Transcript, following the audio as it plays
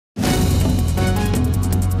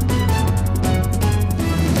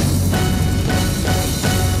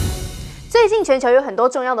最近全球有很多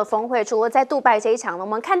重要的峰会，除了在杜拜这一场呢，我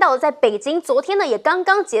们看到了在北京昨天呢也刚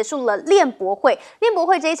刚结束了链博会。链博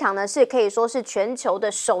会这一场呢是可以说是全球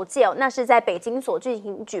的首届那是在北京所进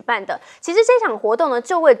行举办的。其实这场活动呢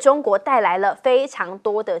就为中国带来了非常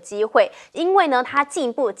多的机会，因为呢它进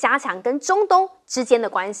一步加强跟中东之间的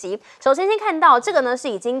关系。首先看到这个呢是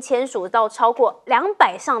已经签署到超过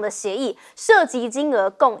200项的协议，涉及金额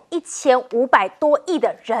共1500多亿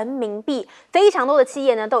的人民币，非常多的企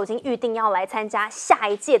业呢都已经预定要来参加下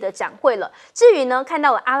一届的展会了。至于呢看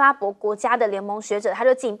到了阿拉伯国家的联盟学者，他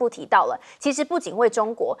就进一步提到了，其实不仅为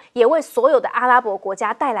中国，也为所有的阿拉伯国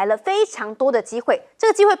家带来了非常多的机会。这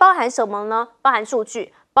个机会包含什么呢？包含数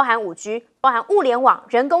据，包含5G， 包含物联网、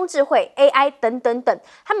人工智慧、AI 等等等。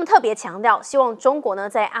他们特别强调，希望中国呢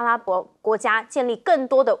在阿拉伯国家建立更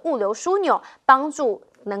多的物流枢纽，帮助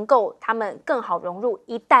能够他们更好融入“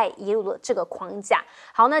一带一路”的这个框架。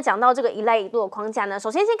好，那讲到这个“一带一路”的框架呢，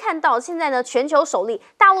首先看到现在呢，全球首例，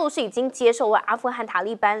大陆是已经接受了阿富汗塔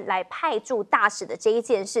利班来派驻大使的这一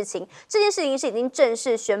件事情，这件事情是已经正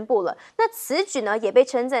式宣布了。那此举呢，也被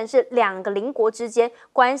称赞是2个邻国之间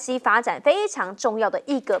关系发展非常重要的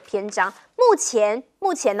一个篇章。目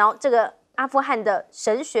前呢，这个阿富汗的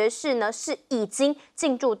神学士呢是已经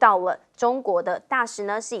进驻到了中国的大使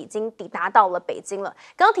呢是已经抵达到了北京了。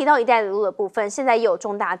刚刚提到“一带一路”的部分，现在也有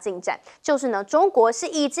重大进展，就是呢，中国是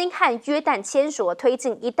已经和约旦签署了推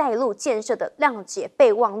进“一带一路”建设的谅解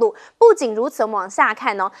备忘录。不仅如此，我们往下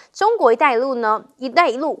看呢，中国“一带一路”呢，“一带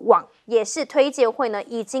一路”网也是推介会呢，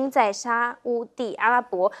已经在沙乌地阿拉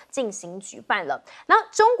伯进行举办了。然后，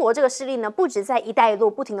中国这个势力呢，不止在“一带一路”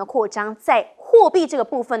不停的扩张，在货币这个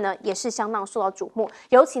部分呢，也是相当受到瞩目。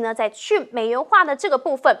尤其呢，在去美元化的这个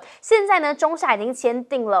部分，现在呢，中沙已经签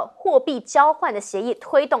订了货币交换的协议，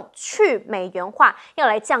推动去美元化，要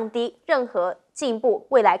来降低任何进一步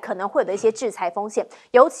未来可能会有的一些制裁风险。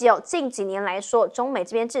尤其近几年来说，中美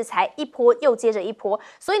这边制裁一波又接着一波，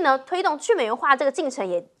所以呢，推动去美元化这个进程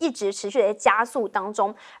也一直持续在加速当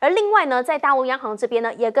中。而另外呢，在大陆央行这边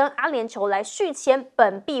呢，也跟阿联酋来续签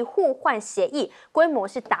本币互换协议，规模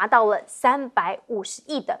是达到了350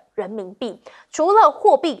亿的人民币。除了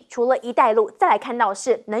货币，除了“一带一路”，再来看到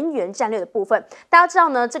是能源战略的部分。大家知道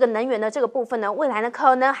呢，这个能源的这个部分呢，未来呢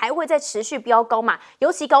可能还会再持续飙高嘛。尤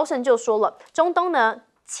其高盛就说了，中东呢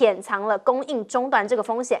潜藏了供应中断这个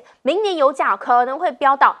风险，明年油价可能会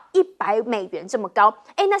飙到$100这么高。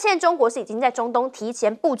那现在中国是已经在中东提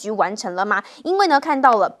前布局完成了吗？因为呢看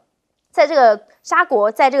到了，在这个沙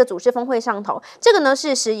国在这个组织峰会上头，这个呢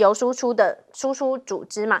是石油输出组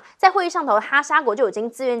织嘛，在会议上头，沙国就已经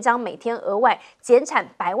自愿将每天额外减产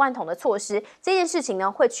100万桶的措施，这件事情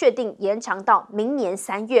呢会确定延长到明年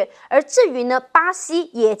3月。而至于呢，巴西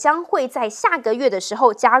也将会在下个月的时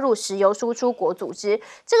候加入石油输出国组织，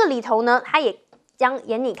这个里头呢，它也将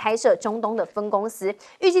研拟开设中东的分公司，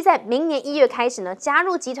预计在明年1月开始呢加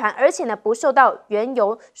入集团，而且呢不受到原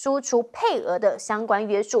油输出配额的相关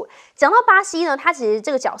约束。讲到巴西呢，它其实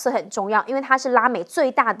这个角色很重要，因为它是拉美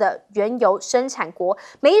最大的原油生产国，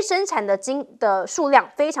每日生产的数量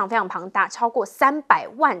非常非常庞大，超过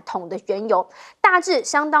300万桶的原油，大致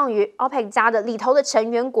相当于 OPEC 加的里头的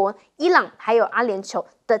成员国伊朗还有阿联酋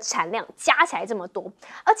的产量加起来这么多。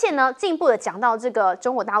而且呢，进一步的讲到这个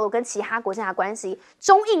中国大陆跟其他国家的关系，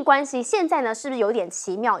中印关系现在呢是不是有点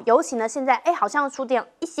奇妙？尤其呢现在好像出现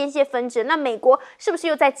一些纷争，那美国是不是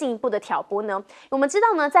又在进一步的挑拨呢？我们知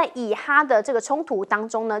道呢，在以哈的这个冲突当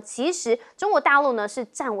中呢，其实中国大陆呢是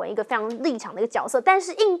站稳一个非常立场的一个角色，但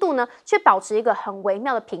是印度呢却保持一个很微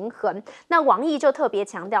妙的平衡。那王毅就特别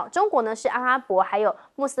强调，中国呢是阿拉伯还有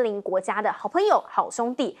穆斯林国家的好朋友、好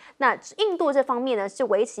兄弟。那印度这方面呢是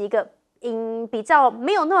维持一个比较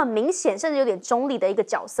没有那么明显，甚至有点中立的一个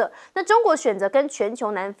角色。那中国选择跟全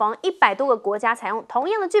球南方100多个国家采用同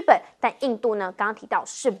样的剧本，但印度呢，刚刚提到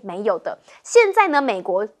是没有的。现在呢，美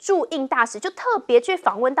国驻印大使就特别去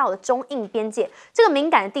访问到了中印边界这个敏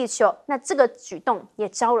感的地区，那这个举动也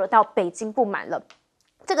招惹到北京不满了。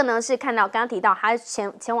这个呢是看到刚刚提到他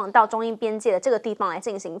前往到中印边界的这个地方来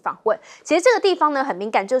进行访问。其实这个地方呢很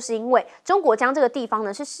敏感，就是因为中国将这个地方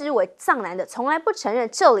呢是视为藏南的，从来不承认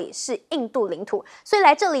这里是印度领土，所以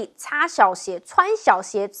来这里擦小鞋、穿小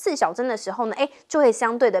鞋、刺小针的时候呢，就会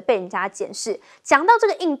相对的被人家检视。讲到这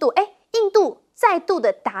个印度，印度再度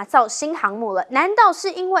的打造新航母了，难道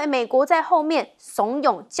是因为美国在后面怂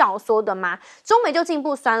恿教唆的吗？中美就进一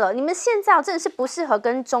步酸了，你们现在真的是不适合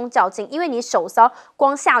跟中较劲，因为你首艘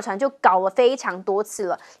光下船就搞了非常多次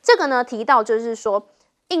了。这个呢提到就是说，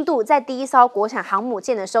印度在第一艘国产航母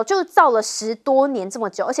舰的时候，就造了10多年这么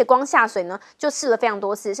久，而且光下水呢就试了非常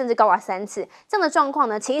多次，甚至高达3次。这样的状况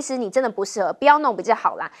呢，其实你真的不适合，不要弄比较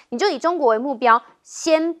好啦。你就以中国为目标，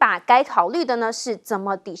先把该考虑的呢是怎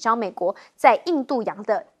么抵消美国在印度洋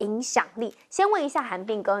的影响力。先问一下韩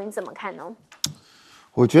冰哥，你怎么看呢？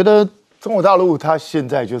我觉得中国大陆它现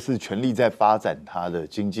在就是全力在发展它的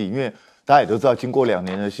经济，因为大家也都知道，经过2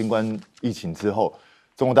年的新冠疫情之后。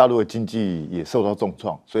中国大陆的经济也受到重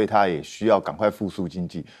创，所以它也需要赶快复苏经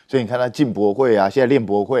济。所以你看它进博会啊，现在练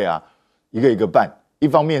博会啊，一个一个办。一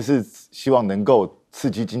方面是希望能够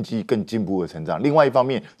刺激经济更进步的成长，另外一方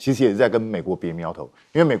面其实也是在跟美国别苗头，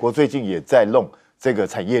因为美国最近也在弄这个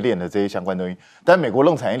产业链的这些相关东西。但美国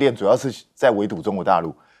弄产业链主要是在围堵中国大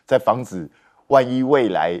陆，在防止万一未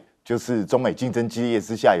来就是中美竞争激烈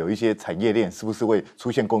之下，有一些产业链是不是会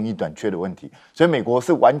出现供应短缺的问题？所以美国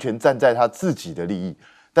是完全站在他自己的利益，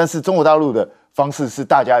但是中国大陆的方式是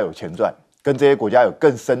大家有钱赚，跟这些国家有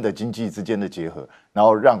更深的经济之间的结合，然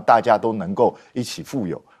后让大家都能够一起富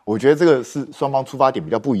有。我觉得这个是双方出发点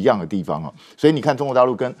比较不一样的地方啊。所以你看，中国大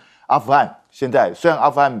陆跟阿富汗现在，虽然阿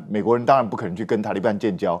富汗美国人当然不可能去跟塔利班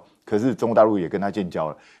建交，可是中国大陆也跟他建交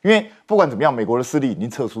了，因为不管怎么样，美国的势力已经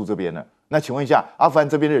撤出这边了。那请问一下，阿富汗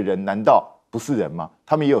这边的人难道不是人吗？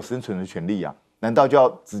他们也有生存的权利啊，难道就要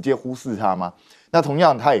直接忽视他吗？那同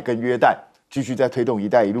样，他也跟约旦继续在推动"一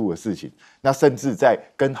带一路"的事情，那甚至在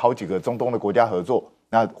跟好几个中东的国家合作，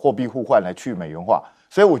那货币互换来去美元化。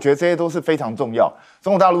所以我觉得这些都是非常重要。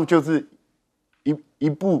中国大陆就是一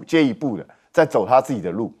步接一步的在走他自己的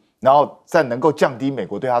路，然后再能够降低美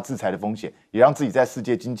国对他制裁的风险，也让自己在世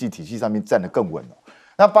界经济体系上面站得更稳。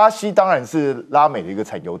那巴西当然是拉美的一个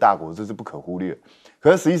产油大国，这是不可忽略。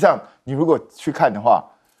可是实际上，你如果去看的话，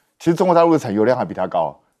其实中国大陆的产油量还比它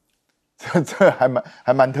高，这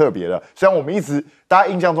还蛮特别的。虽然我们一直大家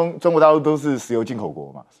印象中中国大陆都是石油进口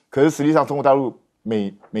国嘛，可是实际上中国大陆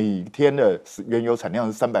每天的原油产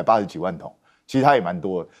量是380几万桶，其实它也蛮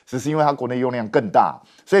多的，只是因为它国内用量更大，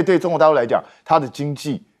所以对中国大陆来讲，它的经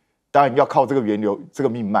济当然要靠这个原油这个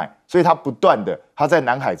命脉，所以它不断的它在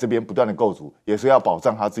南海这边不断的构筑，也是要保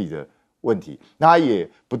障它自己的问题。那它也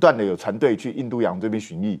不断的有船队去印度洋这边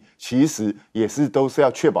巡弋，其实也是都是要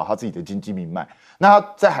确保它自己的经济命脉。那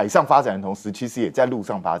它在海上发展的同时，其实也在陆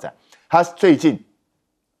上发展。它最近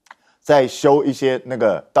在修一些那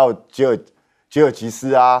个到吉尔吉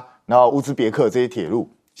斯啊，然后乌兹别克这些铁路，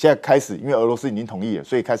现在开始因为俄罗斯已经同意了，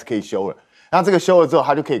所以开始可以修了。那这个修了之后，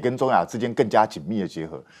它就可以跟中亚之间更加紧密的结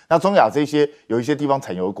合。那中亚这些有一些地方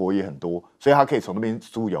产油国也很多，所以它可以从那边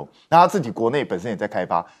输油。那它自己国内本身也在开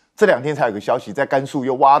发。这2天才有个消息，在甘肃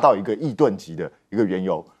又挖到一个亿吨级的一个原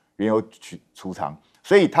油储藏，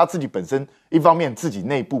所以它自己本身一方面自己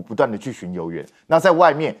内部不断的去寻油源，那在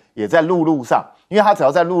外面也在陆路上，因为它只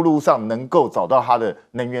要在陆路上能够找到它的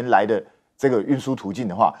能源来的这个运输途径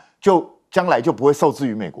的话，就将来就不会受制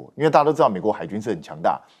于美国，因为大家都知道美国海军是很强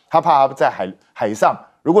大，他怕他在海上，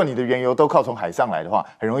如果你的原油都靠从海上来的话，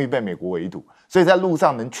很容易被美国围堵，所以在路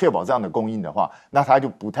上能确保这样的供应的话，那他就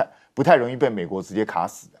不太容易被美国直接卡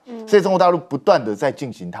死的。所以中国大陆不断的在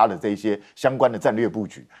进行它的这些相关的战略布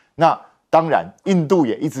局。那当然，印度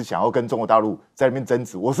也一直想要跟中国大陆在那边争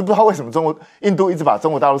执。我是不知道为什么印度一直把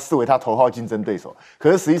中国大陆视为他头号竞争对手，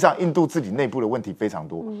可是实际上印度自己内部的问题非常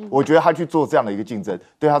多。我觉得他去做这样的一个竞争，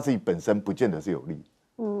对他自己本身不见得是有利。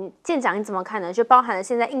舰长你怎么看呢？就包含了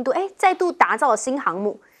现在印度再度打造了新航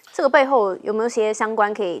母，这个背后有没有些相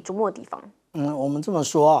关可以瞩目的地方？我们这么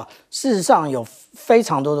说啊，事实上有非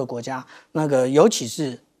常多的国家，尤其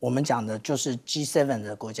是我们讲的就是 G7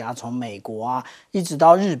 的国家，从美国啊，一直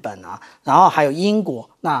到日本啊，然后还有英国，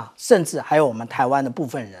那甚至还有我们台湾的部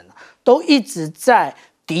分人啊，都一直在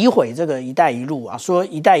诋毁这个"一带一路"啊，说"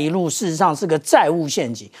一带一路"事实上是个债务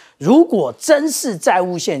陷阱。如果真是债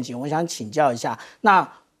务陷阱，我想请教一下，那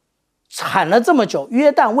喊了这么久，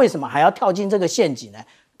约旦为什么还要跳进这个陷阱呢？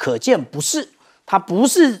可见不是。它不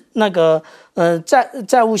是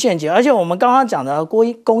债务陷阱，而且我们刚刚讲的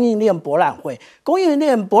供应链博览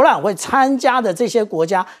会参加的这些国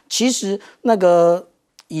家，其实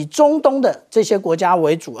以中东的这些国家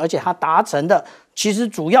为主，而且它达成的其实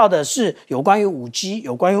主要的是有关于5G、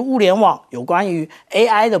有关于物联网、有关于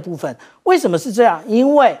AI 的部分。为什么是这样？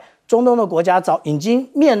因为中东的国家早已经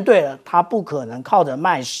面对了，它不可能靠着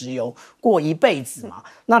卖石油过一辈子嘛，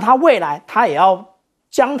那它未来它也要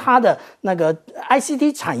将它的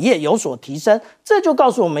ICT 产业有所提升。这就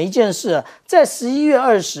告诉我们一件事，在11月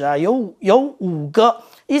20啊，有5个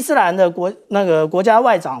伊斯兰的国家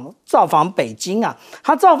外长造访北京啊。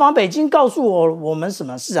他造访北京告诉我们什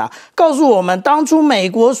么事啊？告诉我们当初美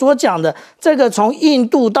国所讲的这个从印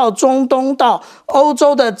度到中东到欧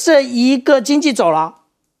洲的这一个经济走廊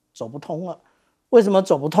走不通了。为什么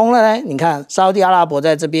走不通了呢？你看沙特阿拉伯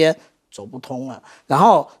在这边走不通了，然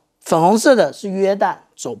后粉红色的是约旦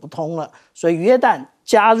走不通了，所以约旦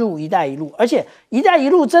加入一带一路。而且一带一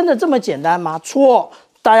路真的这么简单吗？错。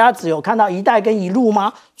大家只有看到一带跟一路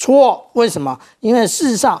吗？错。为什么？因为事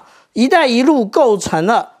实上一带一路构成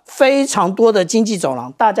了非常多的经济走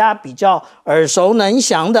廊，大家比较耳熟能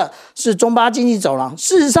详的是中巴经济走廊，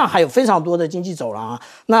事实上还有非常多的经济走廊啊。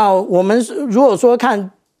那我们如果说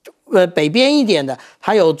看北边一点的，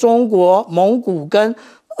还有中国、蒙古跟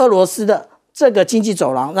俄罗斯的这个经济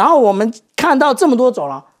走廊，然后我们看到这么多走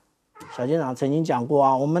廊，小舰长曾经讲过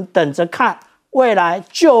啊，我们等着看未来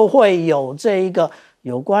就会有这一个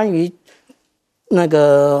有关于那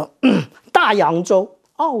个大洋洲、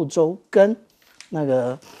澳洲跟那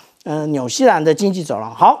个纽西兰的经济走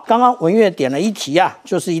廊。好，刚刚文月点了一题啊，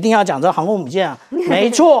就是一定要讲这航空母舰啊，没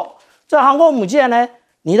错，这航空母舰呢，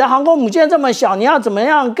你的航空母舰这么小，你要怎么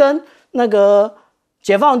样跟那个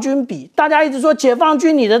解放军比？大家一直说解放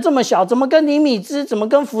军你的这么小，怎么跟尼米兹、怎么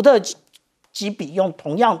跟福特级比？用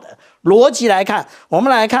同样的逻辑来看，我们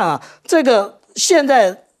来看啊，这个现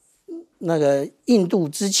在那个印度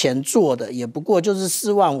之前做的也不过就是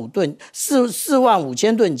4万5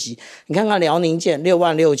千吨级，你看看辽宁舰6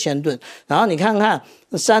万6千吨，然后你看看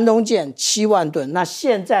山东舰7万吨，那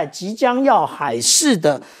现在即将要海试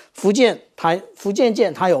的福建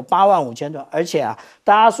舰它有8万5千吨，而且啊，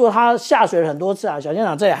大家说它下水了很多次啊，小舰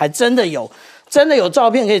长这里还真的有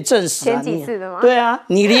照片可以证实啊。前几次的吗？对啊，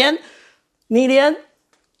你连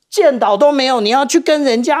舰岛都没有，你要去跟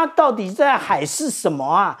人家到底在海试什么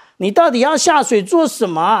啊？你到底要下水做什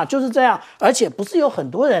么啊？就是这样，而且不是有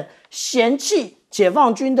很多人嫌弃解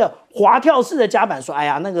放军的滑跳式的甲板，说哎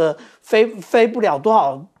呀那个飞不了多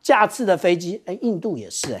少架次的飞机，印度也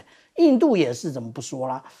是，怎么不说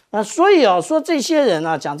啦？所以说这些人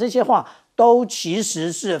啊讲这些话都其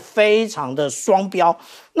实是非常的双标。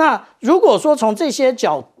那如果说从这些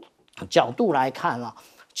角度来看啊，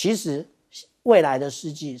其实未来的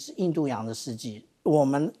世纪是印度洋的世纪，我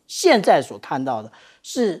们现在所看到的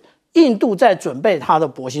是印度在准备他的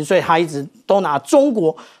搏心，所以他一直都拿中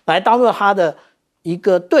国来当做他的一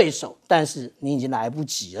个对手，但是你已经来不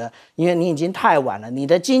及了，因为你已经太晚了，你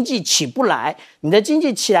的经济起不来，你的经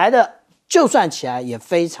济起来的就算起来也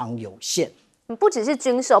非常有限。不只是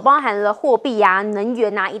军售，包含了货币啊、能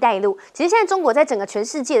源啊、一带一路。其实现在中国在整个全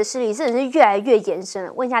世界的势力真的是越来越延伸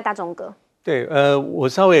了。问一下大中哥。对，我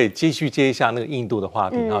稍微继续接一下那个印度的话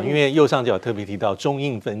题啊，因为右上角特别提到中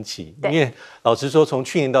印分歧。因为老实说，从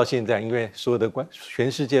去年到现在，因为所有的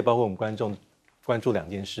全世界，包括我们观众关注2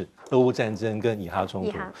件事：俄乌战争跟以哈冲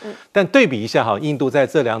突。但对比一下哈，印度在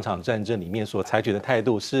这2场战争里面所采取的态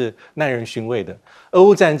度是耐人寻味的。俄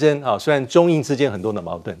乌战争啊，虽然中印之间很多的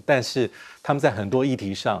矛盾，但是他们在很多议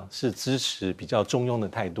题上是支持比较中庸的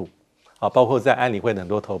态度。包括在安理会的很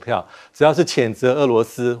多投票，只要是谴责俄罗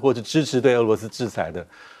斯或者支持对俄罗斯制裁的，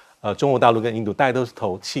中国大陆跟印度，大家都是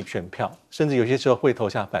投弃权票，甚至有些时候会投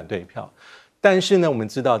下反对票。但是呢，我们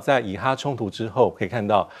知道在以哈冲突之后，可以看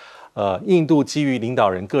到，印度基于领导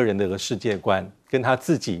人个人的一个世界观，跟他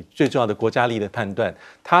自己最重要的国家利益的判断，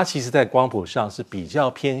他其实在光谱上是比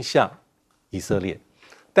较偏向以色列。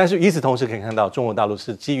但是与此同时，可以看到中国大陆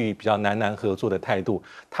是基于比较南合作的态度，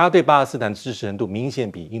他对巴勒斯坦支持程度明显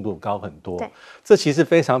比印度高很多。这其实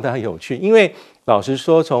非常非常有趣，因为老实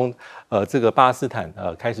说，从这个巴勒斯坦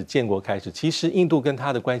开始建国开始，其实印度跟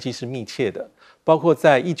他的关系是密切的。包括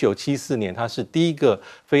在1974年，他是第一个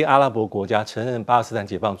非阿拉伯国家承认巴勒斯坦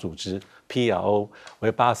解放组织 PLO 为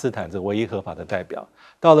巴勒斯坦这唯一合法的代表。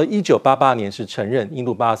到了1988年，是承认印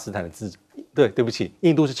度巴勒斯坦的对不起，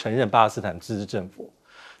印度是承认巴勒斯坦自治政府。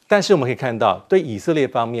但是我们可以看到，对以色列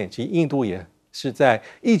方面，其实印度也是在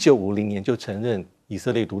1950年就承认以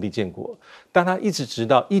色列独立建国，但他一直直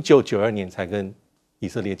到1992年才跟以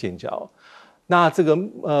色列建交。那这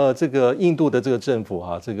个印度的这个政府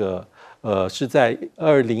是在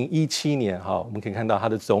2017年我们可以看到他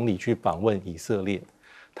的总理去访问以色列，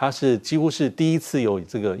他是几乎是第一次有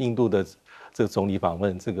这个印度的这个总理访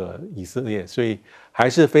问这个以色列，所以还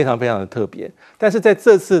是非常非常的特别。但是在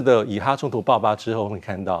这次的以哈冲突爆发之后，我们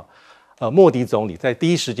看到，莫迪总理在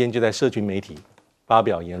第一时间就在社群媒体发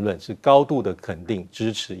表言论，是高度的肯定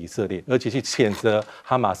支持以色列，而且去谴责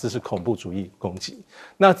哈马斯是恐怖主义攻击。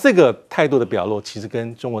那这个态度的表露，其实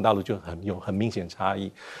跟中国大陆就有很明显差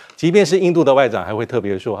异。即便是印度的外长还会特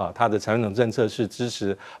别说他的传统政策是支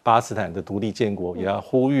持巴勒斯坦的独立建国，也要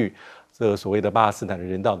呼吁这个所谓的巴勒斯坦的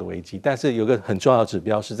人道的危机。但是有个很重要的指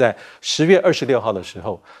标是在10月26号的时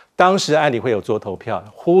候，当时安理会有做投票，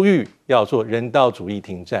呼吁要做人道主义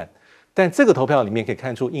停战。但这个投票里面可以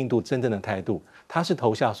看出印度真正的态度，他是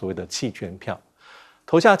投下所谓的弃权票。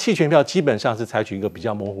投下弃权票基本上是采取一个比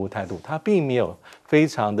较模糊的态度，它并没有非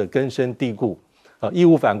常的根深蒂固，义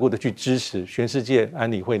无反顾的去支持全世界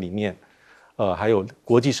安理会里面，还有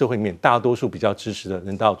国际社会里面大多数比较支持的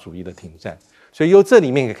人道主义的停战。所以由这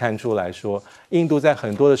里面可以看出来说，印度在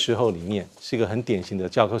很多的时候里面是一个很典型的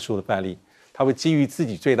教科书的范例，它会基于自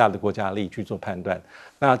己最大的国家利益去做判断。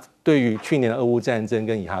那对于去年的俄乌战争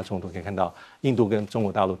跟以哈冲突，可以看到印度跟中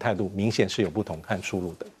国大陆态度明显是有不同和出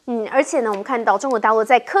入的。而且呢，我们看到中国大陆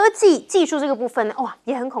在科技技术这个部分呢，哇，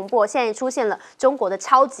也很恐怖。现在也出现了中国的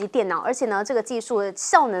超级电脑，而且呢，这个技术的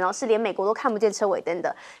效能是连美国都看不见车尾灯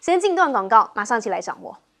的。先进段广告，马上一起来掌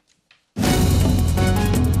握。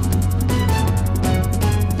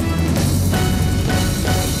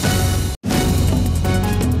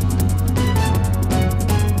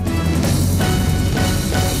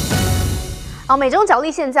好，美中角力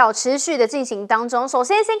现在持续的进行当中。首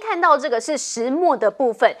先看到这个是石墨的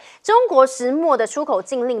部分，中国石墨的出口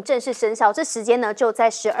禁令正式生效，这时间呢就在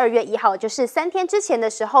12月1号，就是3天之前的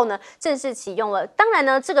时候呢正式启用了。当然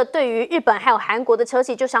呢，这个对于日本还有韩国的车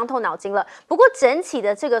企就伤透脑筋了。不过整体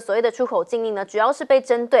的这个所谓的出口禁令呢，主要是被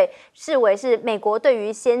针对视为是美国对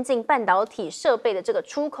于先进半导体设备的这个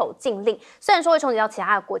出口禁令，虽然说会冲击到其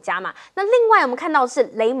他的国家嘛。那另外我们看到是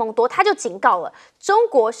雷蒙多，他就警告了，中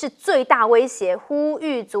国是最大威胁，呼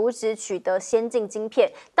吁阻止取得先进晶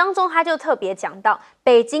片。当中他就特别讲到，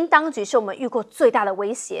北京当局是我们遇过最大的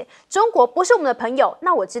威胁，中国不是我们的朋友。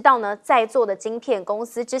那我知道呢，在座的晶片公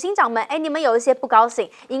司执行长们，你们有一些不高兴，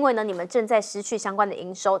因为呢你们正在失去相关的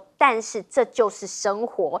营收，但是这就是生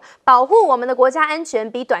活，保护我们的国家安全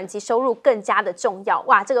比短期收入更加的重要。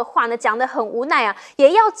哇，这个话呢讲得很无奈啊，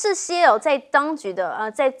也要这些在当局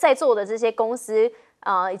的在座的这些公司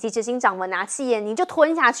以及执行长们企业，你就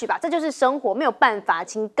吞下去吧，这就是生活，没有办法，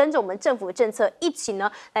请跟着我们政府的政策一起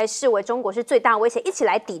呢来视为中国是最大的威胁，一起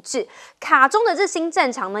来抵制。卡中的这新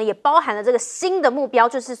战场呢，也包含了这个新的目标，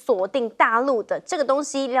就是锁定大陆的这个东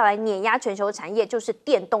西，要来碾压全球产业，就是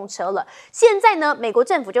电动车了。现在呢，美国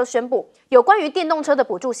政府就宣布有关于电动车的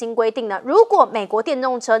补助新规定呢，如果美国电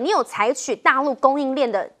动车你有采取大陆供应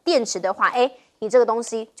链的电池的话，你这个东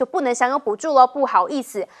西就不能享有补助了，不好意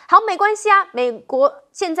思。好，没关系啊，美国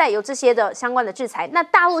现在有这些的相关的制裁，那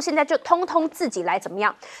大陆现在就通通自己来怎么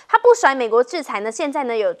样？他不甩美国制裁呢，现在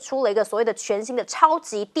呢有出了一个所谓的全新的超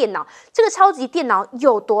级电脑。这个超级电脑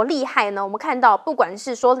有多厉害呢？我们看到，不管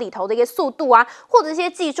是说里头的一些速度啊，或者一些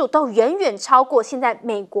技术，都远远超过现在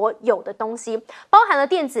美国有的东西，包含了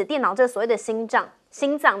电子电脑这个所谓的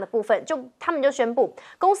心脏的部分，他们就宣布，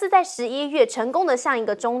公司在11月成功的向一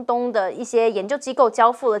个中东的一些研究机构交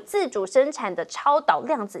付了自主生产的超导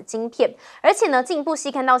量子晶片，而且呢，进一步细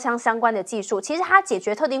看到相关的技术，其实它解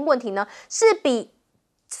决特定问题呢，是比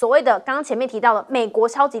所谓的刚刚前面提到的美国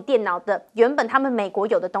超级电脑的原本他们美国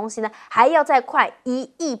有的东西呢，还要再快1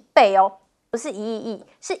亿倍哦。不是1亿亿，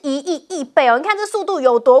是1亿亿倍哦！你看这速度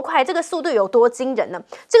有多快，这个速度有多惊人呢？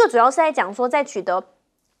这个主要是在讲说，在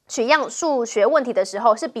取样数学问题的时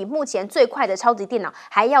候，是比目前最快的超级电脑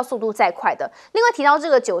还要速度再快的。另外提到这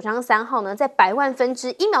个9章3号呢，在100万分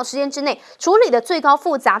之1秒时间之内处理的最高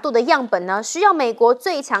复杂度的样本呢，需要美国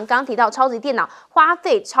最强刚刚提到超级电脑花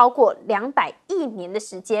费超过200亿年的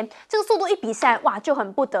时间。这个速度一比下来，哇，就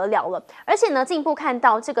很不得了了。而且呢，进一步看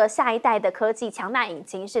到这个下一代的科技强大引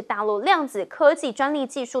擎是大陆量子科技专利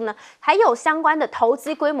技术呢，还有相关的投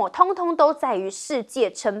资规模，通通都在于世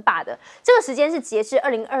界称霸的。这个时间是截至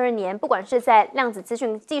2022年，不管是在量子资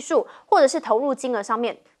讯技术，或者是投入金额上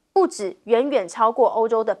面，不止远远超过欧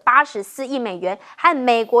洲的84亿美元，和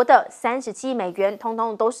美国的37亿美元，通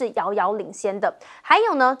通都是遥遥领先的。还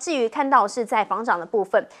有呢，至于看到是在防长的部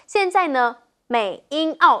分，现在呢，美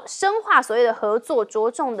英澳深化所谓的合作，着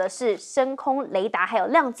重的是深空雷达还有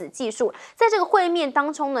量子技术。在这个会面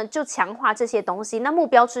当中呢，就强化这些东西，那目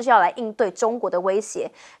标就是要来应对中国的威胁。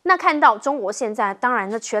那看到中国现在当然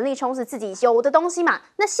呢全力冲刺自己有的东西嘛，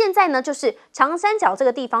那现在呢就是长三角这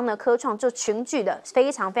个地方呢，科创就群聚的非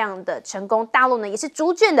常的成功，大陆呢也是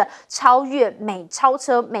逐渐的超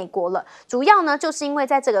车美国了。主要呢就是因为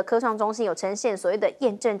在这个科创中心有呈现所谓的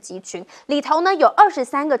验证集群，里头呢有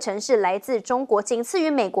23个城市来自中国，仅次于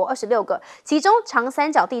美国26个，其中长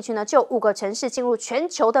三角地区呢就有5个城市进入全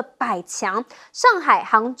球的100强，上海、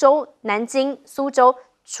杭州、南京、苏州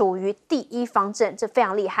处于第一方阵，这非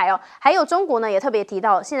常厉害哦。还有中国呢也特别提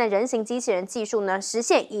到，现在人形机器人技术呢实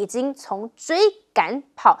现已经从追赶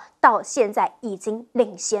跑到现在已经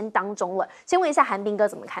领先当中了。先问一下韩冰哥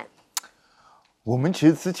怎么看？我们其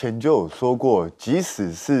实之前就有说过，即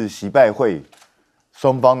使是习拜会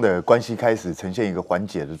双方的关系开始呈现一个缓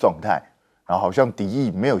解的状态，然后好像敌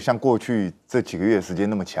意没有像过去这几个月的时间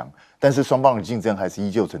那么强，但是双方的竞争还是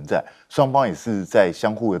依旧存在，双方也是在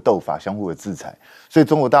相互的斗法、相互的制裁，所以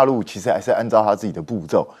中国大陆其实还是按照他自己的步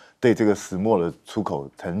骤对这个石墨的出口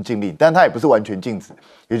产生禁令，但他也不是完全禁止，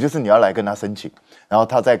也就是你要来跟他申请，然后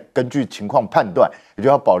他再根据情况判断，也就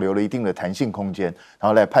要保留了一定的弹性空间，然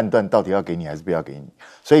后来判断到底要给你还是不要给你，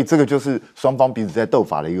所以这个就是双方彼此在斗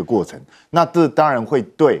法的一个过程。那这当然会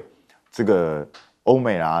对这个欧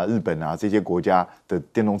美啊、日本啊这些国家的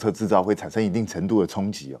电动车制造会产生一定程度的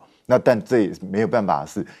冲击哦。那但这也没有办法的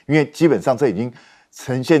事，因为基本上这已经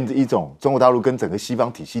呈现一种中国大陆跟整个西方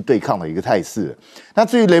体系对抗的一个态势了。那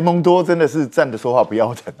至于雷蒙多，真的是站着说话不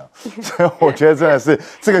腰疼啊，所以我觉得真的是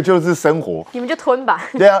这个就是生活，你们就吞吧。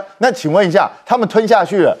对啊，那请问一下，他们吞下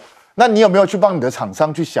去了，那你有没有去帮你的厂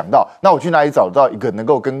商去想到，那我去哪里找到一个能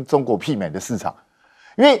够跟中国媲美的市场？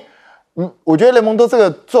因为我觉得雷蒙多这个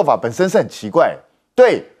做法本身是很奇怪，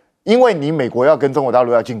对。因为你美国要跟中国大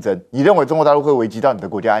陆要竞争，你认为中国大陆会危及到你的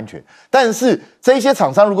国家安全，但是这一些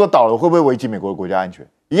厂商如果倒了，会不会危及美国的国家安全？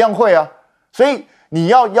一样会啊。所以你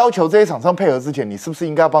要求这些厂商配合之前，你是不是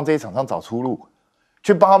应该要帮这些厂商找出路，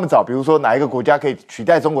去帮他们找，比如说哪一个国家可以取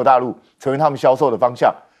代中国大陆成为他们销售的方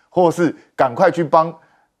向，或者是赶快去帮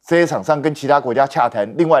这些厂商跟其他国家洽谈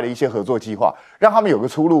另外的一些合作计划，让他们有个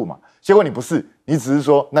出路嘛。结果你不是，你只是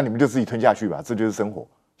说，那你们就自己吞下去吧，这就是生活。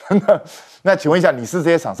那请问一下，你是这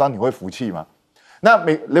些厂商，你会服气吗？那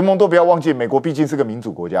雷蒙多不要忘记，美国毕竟是个民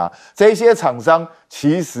主国家，这一些厂商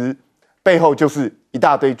其实背后就是一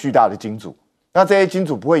大堆巨大的金主。那这些金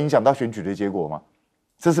主不会影响到选举的结果吗？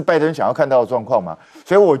这是拜登想要看到的状况吗？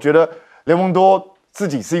所以我觉得雷蒙多自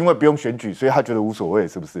己是因为不用选举，所以他觉得无所谓，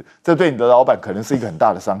是不是？这对你的老板可能是一个很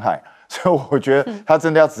大的伤害。所以我觉得他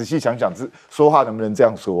真的要仔细想想，说话能不能这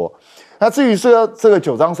样说。那至于说这个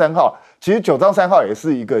9章3号，其实9章3号也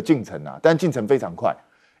是一个进程啊，但进程非常快，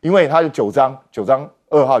因为它是9章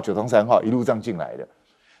2号、9章3号一路这样进来的。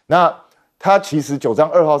那它其实9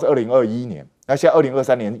章2号是2021年，那现在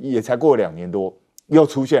2023年也才过了2年多，又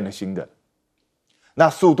出现了新的，那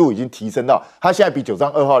速度已经提升到它现在比9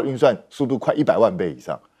章2号的运算速度快100万倍以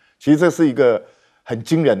上。其实这是一个很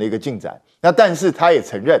惊人的一个进展。那但是他也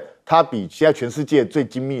承认，他比现在全世界最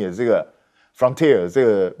精密的这个 Frontier 这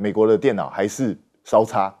个美国的电脑还是稍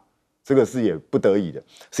差，这个是也不得已的。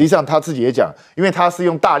实际上他自己也讲，因为他是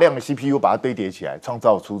用大量的 CPU 把它堆叠起来，创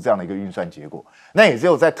造出这样的一个运算结果。那也只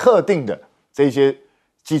有在特定的这些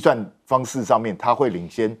计算方式上面，他会领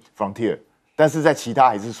先 Frontier， 但是在其他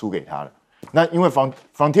还是输给他了。那因为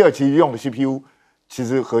Frontier 其实用的 CPU 其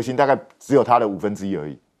实核心大概只有它的1/5而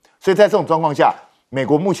已，所以在这种状况下，美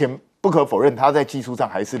国目前不可否认它在技术上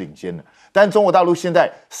还是领先的，但中国大陆现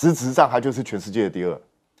在实质上它就是全世界的第2。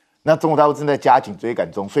那中国大陆正在加紧追赶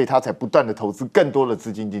中，所以它才不断的投资更多的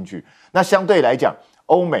资金进去。那相对来讲，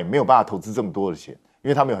欧美没有办法投资这么多的钱，因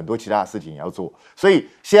为他们有很多其他的事情也要做。所以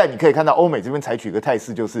现在你可以看到，欧美这边采取一个态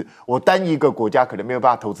势，就是我单一个国家可能没有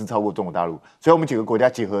办法投资超过中国大陆，所以我们几个国家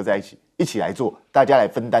结合在一起，一起来做，大家来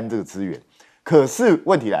分担这个资源。可是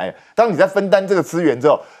问题来了，当你在分担这个资源之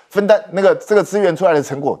后，分担这个资源出来的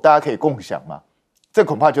成果，大家可以共享吗？这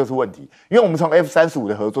恐怕就是问题，因为我们从 F-35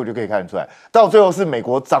的合作就可以看得出来，到最后是美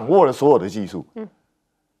国掌握了所有的技术，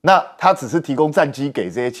那他只是提供战机给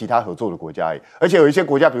这些其他合作的国家而已，而且有一些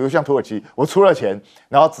国家，比如像土耳其，我出了钱，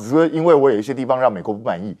然后只是因为我有一些地方让美国不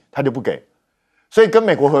满意，他就不给，所以跟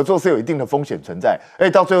美国合作是有一定的风险存在，而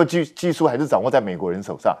且到最后技术还是掌握在美国人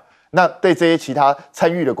手上。那对这些其他参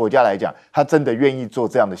与的国家来讲，他真的愿意做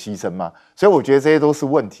这样的牺牲吗？所以我觉得这些都是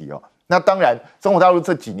问题哦。那当然，中国大陆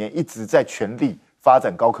这几年一直在全力发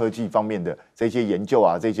展高科技方面的这些研究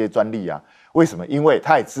啊，这些专利啊。为什么？因为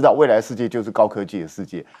他也知道未来的世界就是高科技的世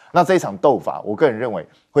界。那这一场斗法，我个人认为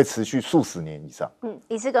会持续数十年以上。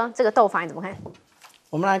李志哥，这个斗法你怎么看？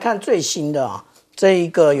我们来看最新的这一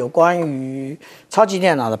个有关于超级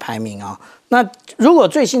电脑的排名啊。那如果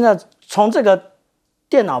最新的从这个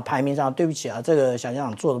电脑排名上，对不起啊，这个小家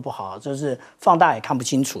长做的不好，就是放大也看不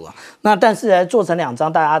清楚啊。那但是呢，做成2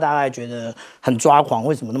张，大家大概觉得很抓狂，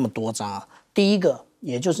为什么那么多张啊？第一个，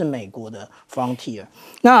也就是美国的 Frontier。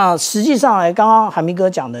那实际上呢，刚刚韩明哥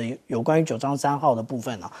讲的有关于9章3号的部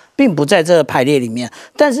分啊，并不在这个排列里面。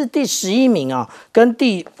但是第11名啊，跟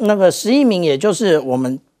11名，也就是我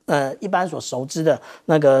们一般所熟知的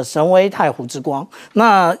那个神威太湖之光。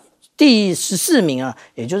那第14名啊，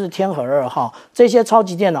也就是天河2号，这些超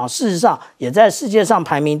级电脑事实上也在世界上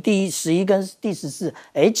排名第11跟第14。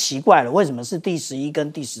奇怪了，为什么是第11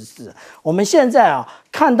跟第14？我们现在啊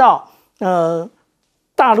看到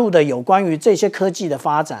大陆的有关于这些科技的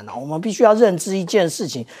发展我们必须要认知一件事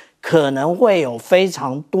情，可能会有非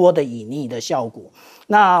常多的隐匿的效果。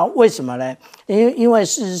那为什么呢？因为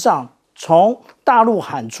事实上，从大陆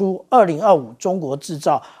喊出2025中国制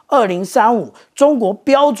造，2035中国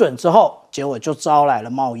标准之后，结果就招来了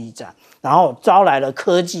贸易战，然后招来了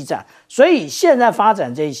科技战。所以现在发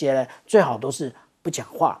展这些呢，最好都是不讲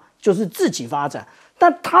话，就是自己发展。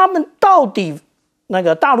但他们到底那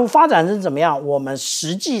个大陆发展是怎么样？我们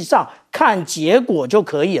实际上看结果就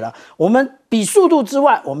可以了。我们比速度之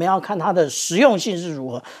外，我们要看它的实用性是如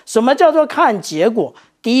何。什么叫做看结果？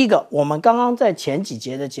第一个，我们刚刚在前几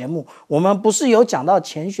节的节目，我们不是有讲到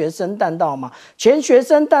钱学森弹道吗？钱学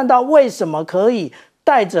森弹道为什么可以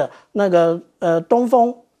带着那个东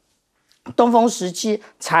风17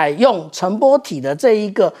采用乘波体的这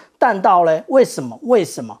一个弹道呢？为什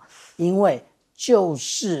么？因为就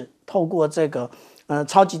是透过这个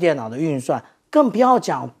超级电脑的运算。更不要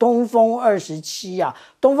讲东风27啊，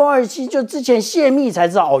东风27就之前泄密才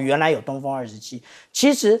知道原来有东风27，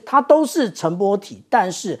其实它都是乘波体，但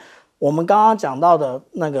是我们刚刚讲到的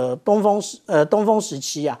那个东风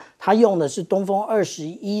17啊，它用的是东风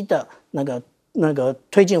21的那个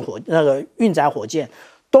推进运载火箭，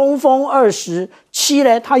东风27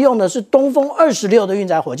呢，它用的是东风26的运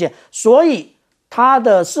载火箭，所以它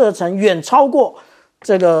的射程远超过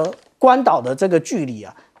这个关岛的这个距离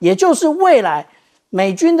啊。也就是未来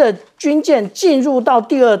美军的军舰进入到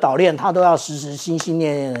第二岛链，它都要时时心心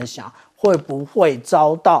念念的想，会不会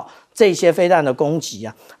遭到这些飞弹的攻击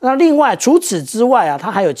啊？那另外除此之外啊，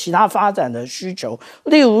它还有其他发展的需求，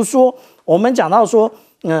例如说我们讲到说，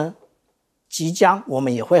即将我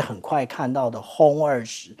们也会很快看到的轰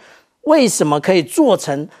20，为什么可以做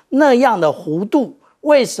成那样的弧度？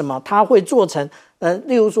为什么它会做成？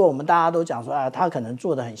例如说，我们大家都讲说，它可能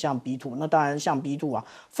做的很像 B2， 那当然像 B2 啊。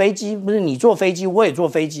飞机不是你坐飞机，我也坐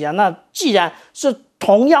飞机啊。那既然是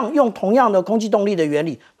用同样的空气动力的原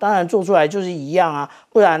理，当然做出来就是一样啊，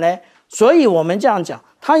不然呢？所以我们这样讲，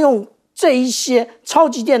它用这一些超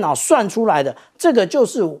级电脑算出来的，这个就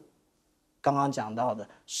是刚刚讲到的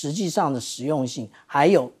实际上的实用性。还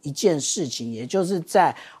有一件事情，也就是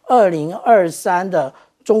在2023的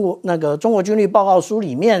中国军力报告书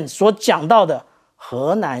里面所讲到的。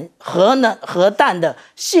核弹的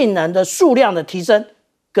性能的数量的提升，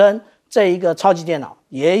跟这一个超级电脑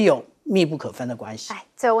也有密不可分的关系。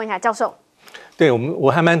最后问一下教授，对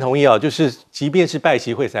我还蛮同意啊，就是即便是拜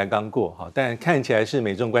习会才刚过哈，但看起来是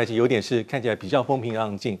美中关系有点是看起来比较风平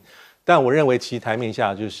浪静，但我认为其台面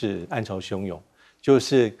下就是暗潮汹涌，就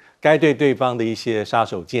是该对对方的一些杀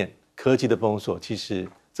手锏、科技的封锁，其实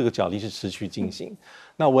这个角力是持续进行。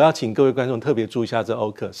那我要请各位观众特别注意一下这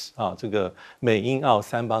AUKUS 啊，这个美英澳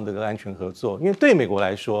三邦的安全合作，因为对美国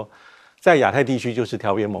来说，在亚太地区就是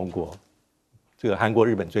条约盟国，这个韩国、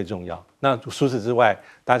日本最重要。那除此之外，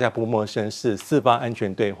大家不陌生是四方安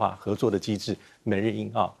全对话合作的机制美日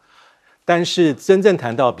英澳，但是真正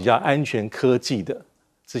谈到比较安全科技的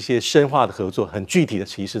这些深化的合作，很具体的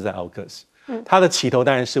其实在 AUKUS。它的起头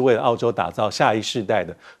当然是为了澳洲打造下一世代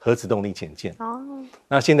的核子动力潜舰。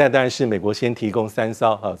那现在当然是美国先提供3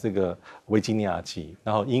艘这个维吉尼亚级，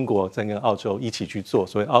然后英国再跟澳洲一起去做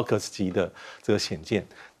所谓 AUKUS 级的这个潜舰。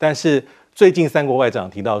但是最近3国外长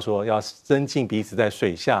提到说，要增进彼此在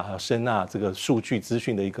水下声纳这个数据资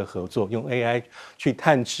讯的一个合作，用 AI 去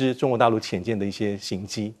探知中国大陆潜舰的一些行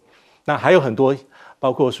迹。那还有很多，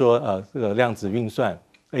包括说这个量子运算。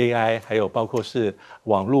AI 还有包括是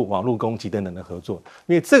网络攻击等等的合作，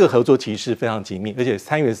因为这个合作其实是非常紧密，而且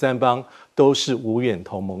参与3邦都是无远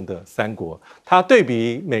同盟的3国。它对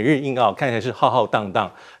比美日英澳看起来是浩浩荡荡，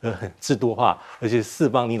很制度化，而且4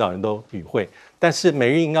邦领导人都与会。但是美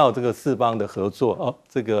日英澳这个4邦的合作，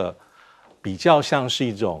这个比较像是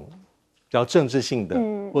一种比较政治性的，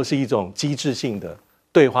或是一种机制性的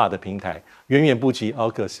对话的平台，远远不及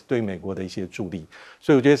AUKUS 对美国的一些助力。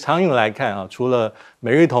所以我觉得长远来看啊，除了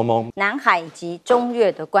美日同盟、南海以及中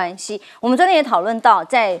越的关系，我们昨天也讨论到，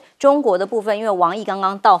在中国的部分，因为王毅刚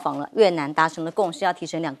刚到访了越南，达成了共识，要提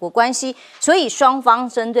升2国关系，所以双方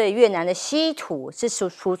针对越南的稀土是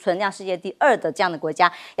储存量世界第2的这样的国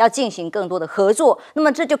家，要进行更多的合作。那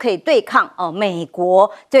么这就可以对抗美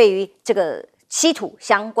国对于这个稀土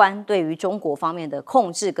相关对于中国方面的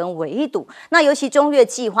控制跟围堵，那尤其中越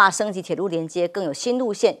计划升级铁路连接，更有新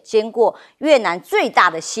路线经过越南最大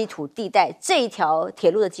的稀土地带，这一条铁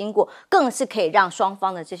路的经过，更是可以让双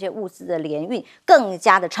方的这些物资的联运更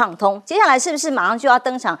加的畅通。接下来是不是马上就要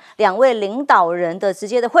登场2位领导人的直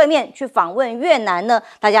接的会面，去访问越南呢？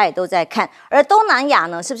大家也都在看。而东南亚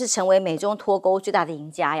呢，是不是成为美中脱钩最大的赢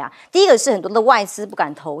家呀？第一个是很多的外资不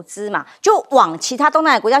敢投资嘛，就往其他东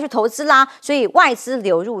南亚国家去投资啦，所以以外资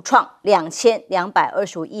流入创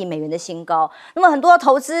2225亿美元的新高。那么很多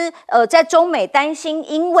投资在中美担心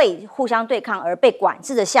因为互相对抗而被管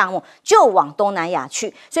制的项目，就往东南亚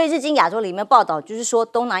去。所以日经亚洲里面报道就是说，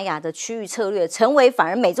东南亚的区域策略成为反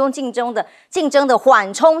而美中竞争的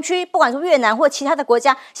缓冲区。不管是越南或其他的国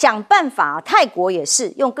家，想办法，泰国也是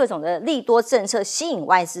用各种的利多政策吸引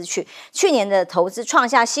外资去。去年的投资创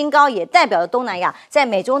下新高，也代表了东南亚在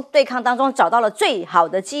美中对抗当中找到了最好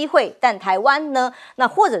的机会。但台湾呢？那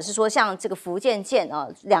或者是说像这个福建舰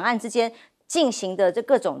两岸之间进行的这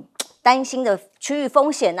各种担心的区域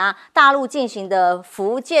风险啊，大陆进行的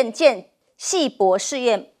福建舰细泊试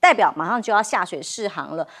验，代表马上就要下水试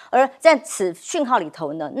航了。而在此讯号里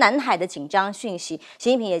头呢，南海的紧张讯息，习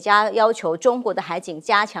近平也要求中国的海警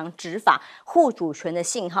加强执法，护主权的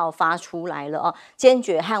信号发出来了坚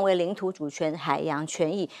决捍卫领土主权、海洋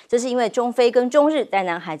权益。这是因为中非跟中日在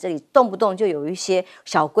南海这里动不动就有一些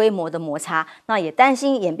小规模的摩擦，那也担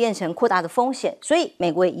心演变成扩大的风险，所以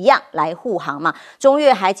美国也一样来护航嘛。中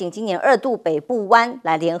越海警今年2度北部湾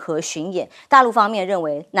来联合巡演，大陆方面认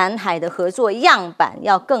为南海的合作样板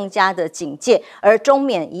要更加的警戒，而中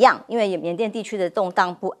缅一样，因为缅甸地区的动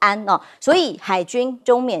荡不安所以海军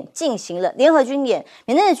中缅进行了联合军演。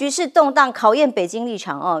缅甸的局势动荡，考验北京立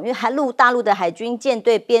场因为大陆的海军舰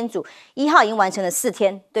队编组1号已经完成了4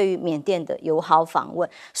天对于缅甸的友好访问，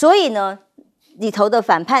所以呢，里头的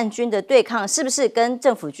反叛军的对抗是不是跟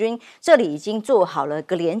政府军这里已经做好了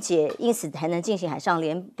个连结，因此才能进行海上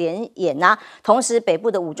联演啊？同时，北部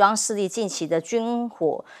的武装势力近期的军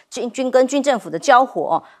跟军政府的交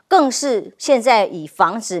火更是现在以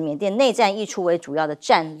防止缅甸内战溢出为主要的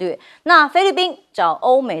战略。那菲律宾找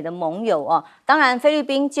欧美的盟友当然菲律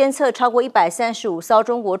宾监测超过135艘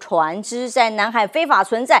中国船只在南海非法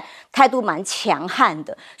存在，态度蛮强悍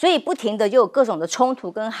的，所以不停的就有各种的冲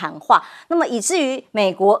突跟喊话。那么以至于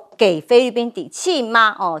美国给菲律宾底气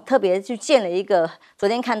吗？特别去建了一个昨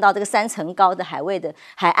天看到这个3层高的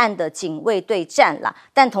海岸的警卫对站啦。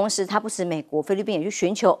但同时它不止美国，菲律宾也去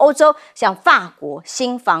寻求欧洲，像法国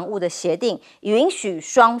新防务的协定，允许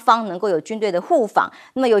双方能够有军队的互访。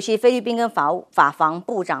那么尤其菲律宾跟法防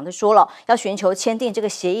部长都说了，要寻求签订这个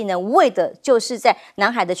协议呢，为的就是在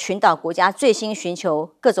南海的群岛国家最新寻求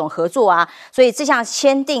各种合作啊。所以这项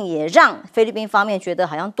签订也让菲律宾方面觉得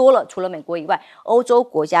好像多了除了美国以外，欧洲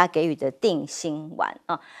国家给予的定心丸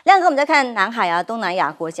亮哥，我们再看南海啊，东南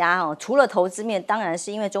亚国家除了投资面，当然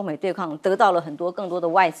是因为中美对抗得到了更多的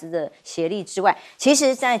外资的协力之外，其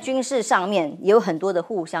实在军事上面也有很多的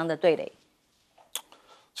互相的对垒。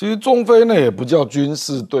其实中非呢也不叫军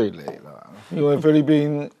事对垒了，因为菲律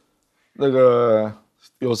宾那个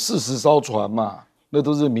有40艘船嘛，那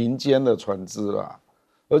都是民间的船只啦，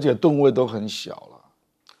而且吨位都很小了。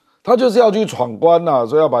他就是要去闯关啦，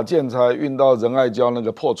所以要把建材运到仁爱礁那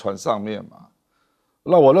个破船上面嘛。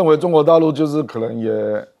那我认为中国大陆就是可能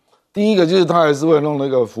也第一个就是他还是会弄那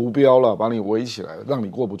个浮标了，把你围起来，让你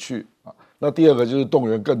过不去啊。那第二个就是动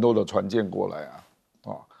员更多的船舰过来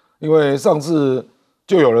因为上次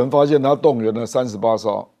就有人发现他动员了38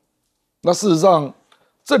艘，那事实上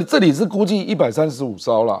这里是估计135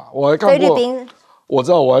艘啦。我还看过，菲律宾我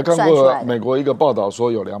知道，我还看过美国一个报道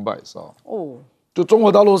说有200艘就中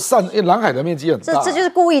国大陆南海的面积很大，这就是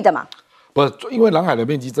故意的嘛？不是，因为南海的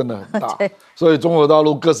面积真的很大，所以中国大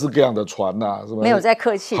陆各式各样的船什么没有在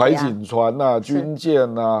客气，海警船军舰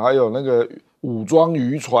还有那个武装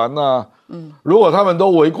渔船如果他们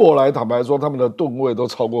都围过来，坦白说，他们的吨位都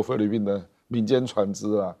超过菲律宾的民间船只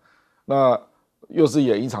那又是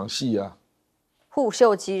演一场戏互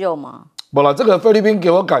秀肌肉吗？不了，这个菲律宾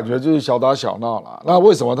给我感觉就是小打小闹啦。那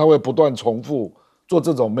为什么他会不断重复做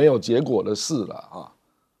这种没有结果的事了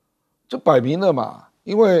就摆明了嘛，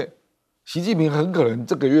因为习近平很可能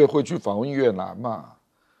这个月会去访问越南嘛，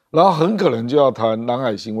然后很可能就要谈南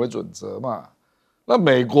海行为准则嘛。那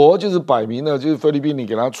美国就是摆明了，就是菲律宾你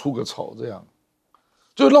给他出个丑，这样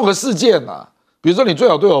就弄个事件比如说你最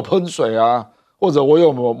好对我喷水或者我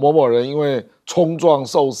有某人因为冲撞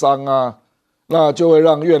受伤那就会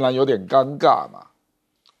让越南有点尴尬嘛。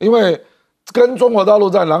因为跟中国大陆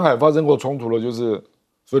在南海发生过冲突的就是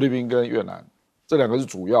菲律宾跟越南，这2个是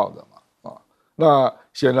主要的嘛那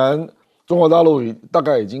显然中国大陆大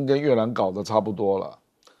概已经跟越南搞得差不多了。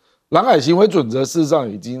南海行为准则事实上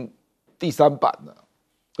已经第3版了，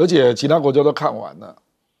而且其他国家都看完了，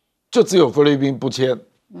就只有菲律宾不签。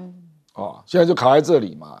现在就卡在这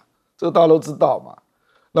里嘛，这个大家都知道嘛。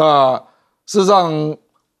那事实上，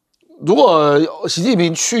如果习近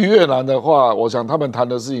平去越南的话，我想他们谈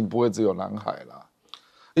的事情不会只有南海啦，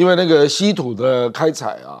因为那个稀土的开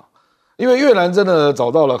采因为越南真的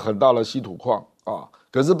找到了很大的稀土矿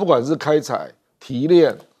可是不管是开采、提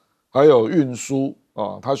炼、还有运输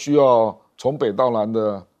啊，它需要从北到南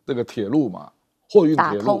的这个铁路嘛，货运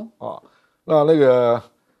铁路啊。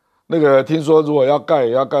那个听说如果要盖，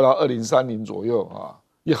也要盖到2030左右啊，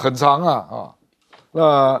也很长啊。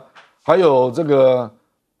那还有这个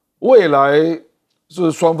未来是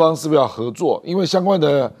双方是不是要合作？因为相关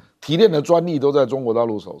的提炼的专利都在中国大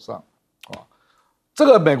陆手上啊。这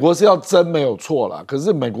个美国是要争没有错啦，可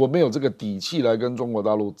是美国没有这个底气来跟中国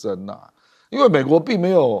大陆争啊，因为美国并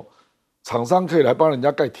没有厂商可以来帮人家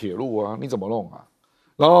盖铁路啊，你怎么弄啊？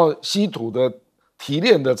然后稀土的提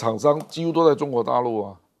炼的厂商几乎都在中国大陆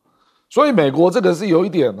啊，所以美国这个是有一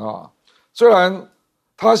点啊，虽然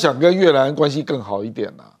他想跟越南关系更好一点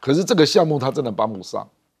啊，可是这个项目他真的帮不上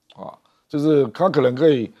啊，就是他可能可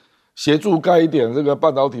以协助盖一点这个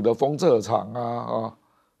半导体的封测厂啊，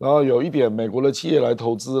然后有一点美国的企业来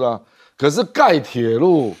投资啦，可是盖铁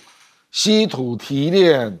路、稀土提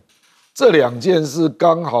炼这2件事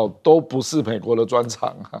刚好都不是美国的专长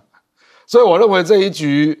啊，所以我认为这一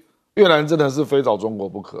局越南真的是非找中国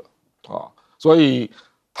不可啊，所以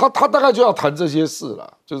他大概就要谈这些事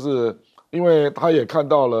了，就是因为他也看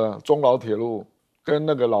到了中老铁路跟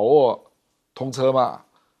那个老挝通车嘛，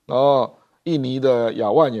然后印尼的亚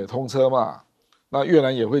万也通车嘛，那越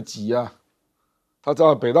南也会急啊，他知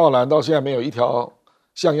道北到南到现在没有一条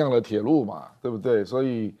像样的铁路嘛，对不对？所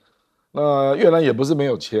以那越南也不是没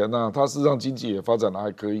有钱啊，他事实上经济也发展的还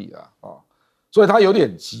可以啊，所以他有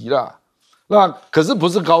点急啦。那可是不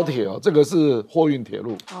是高铁哦，这个是货运铁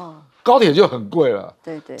路哦，高铁就很贵了。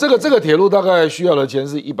对，这个铁路大概需要的钱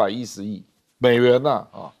是110亿美元呐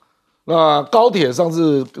啊，那高铁上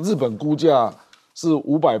次日本估价是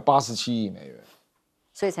587亿美元，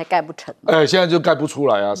所以才盖不成。现在就盖不出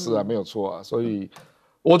来啊，是啊，没有错啊，所以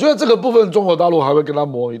我觉得这个部分中国大陆还会跟他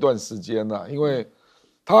磨一段时间呐，因为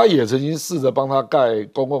他也曾经试着帮他盖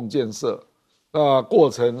公共建设，那过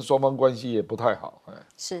程双方关系也不太好。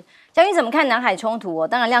是，将军怎么看南海冲突？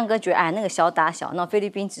当然，亮哥觉得那个小打小闹，菲律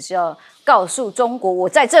宾只是要告诉中国我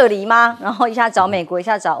在这里吗？然后一下找美国，一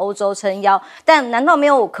下找欧洲撑腰，但难道没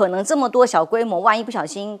有可能这么多小规模，万一不小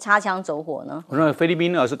心擦枪走火呢？我认为菲律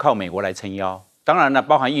宾呢是靠美国来撑腰，当然了，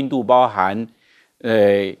包含印度，包含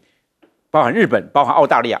日本，包含澳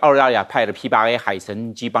大利亚，澳大利亚派了 P8A 海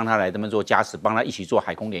神机帮他来这么做加持，帮他一起做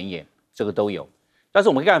海空联演，这个都有。但是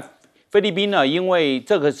我们看菲律宾呢，因为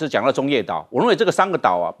这个是讲到中业岛，我认为这个3个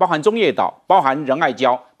岛啊，包含中业岛，包含仁爱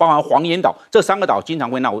礁，包含黄岩岛，这3个岛经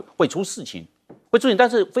常会出事情，但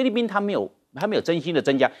是菲律宾它没有真心的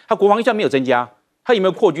增加，它国防预算没有增加，它有没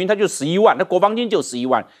有扩军？它就11万，那国防军就11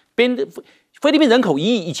万，菲律宾人口1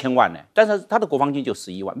亿1000万呢，但是它的国防军就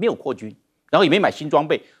11万，没有扩军，然后也没买新装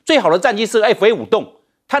备，最好的战机是 FA5栋，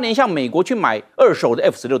它连向美国去买2手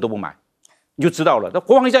的 F16都不买，你就知道了，那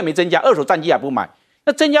国防预算没增加，2手战机也不买。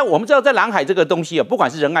那增加，我们知道在南海这个东西啊，不管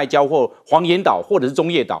是仁爱礁或黄岩岛，或者是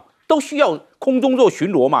中业岛，都需要空中做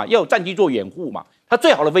巡逻嘛，要有战机做掩护嘛。它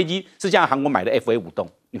最好的飞机是像韩国买的 FA5栋，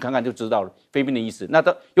你看看就知道了菲律宾的意思。那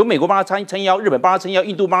有美国帮他撑腰，日本帮他撑腰，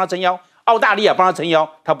印度帮他撑腰，澳大利亚帮他撑腰，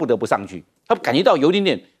他不得不上去。他感觉到有一点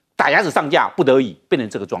点打牙齿上架，不得已变成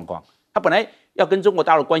这个状况。他本来要跟中国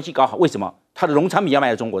大陆关系搞好，为什么？他的农产品要卖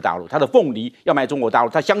到中国大陆，他的凤梨要卖中国大陆，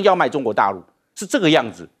他香蕉卖中国大陆，是这个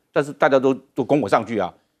样子。但是大家都拱我上去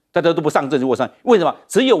啊，大家都不上阵，我上，为什么？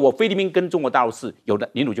只有我菲律宾跟中国大陆是有的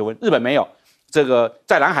领土纠纷，日本没有。这个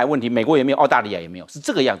在南海问题，美国也没有，澳大利亚也没有，是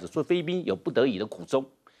这个样子。所以菲律宾有不得已的苦衷。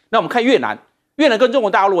那我们看越南，越南跟中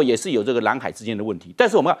国大陆也是有这个南海之间的问题，但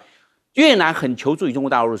是我们看越南很求助于中国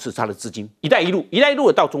大陆是它的资金，一带一路也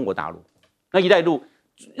到中国大陆，那一带一路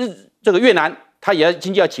这个越南它也要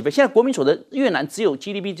经济要起飞，现在国民所得越南只有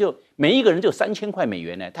GDP 只有每一个人只有3000块美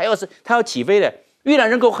元呢，它要起飞的。越南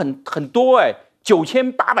人口很多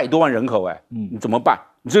9800多万人口你怎么办？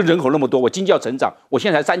你这人口那么多，我经济要成长，我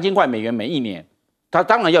现在才3000块美元每一年，他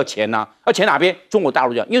当然要钱呐，要钱哪边？中国大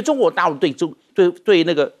陆这样，因为中国大陆对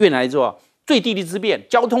那个越南来说最地利之便，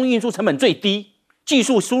交通运输成本最低，技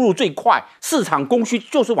术输入最快，市场供需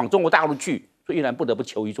就是往中国大陆去，所以越南不得不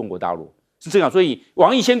求于中国大陆，是这样。所以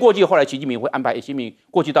王毅先过去，后来习近平会安排习近平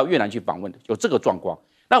过去到越南去访问的，有这个状况。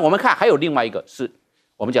那我们看还有另外一个是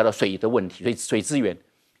我们讲的水的问题，水资源。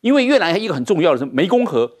因为越南一个很重要的是湄公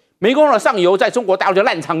河，湄公河的上游在中国大陆叫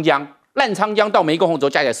澜沧江，澜沧江到湄公河之后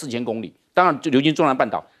加起来4000公里，当然就流经中南半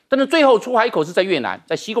岛，但是最后出海口是在越南，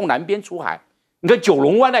在西贡南边出海。你看九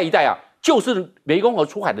龙湾那一带啊，就是湄公河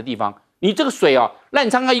出海的地方。你这个水啊，澜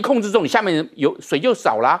沧江一控制住，你下面有水就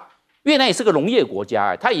少啦。越南也是个农业国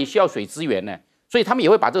家，它也需要水资源呢，所以他们也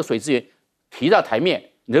会把这个水资源提到台面。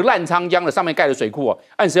你的澜沧江的上面盖的水库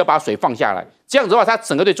按时要把水放下来，这样子的话，它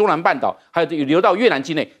整个对中南半岛还有流到越南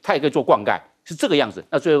境内，它也可以做灌溉，是这个样子。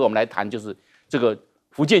那最后我们来谈就是这个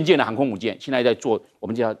福建舰的航空母舰，现在在做我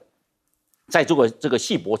们叫在做这个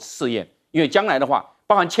细薄试验，因为将来的话，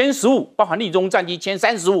包含歼15，包含立中战机歼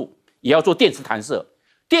35，也要做电磁弹射。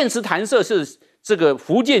电磁弹射是这个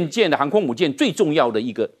福建舰的航空母舰最重要的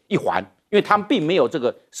一环，因为它们并没有这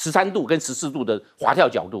个13度跟14度的滑跳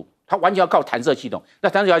角度，它完全要靠弹射系统。那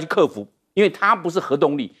弹射要去克服，因为它不是核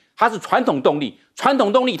动力，它是传统动力。传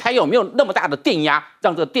统动力它有没有那么大的电压，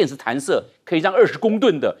让这个电磁弹射可以让20公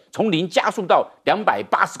吨的从0加速到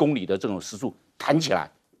280公里的这种时速弹起来？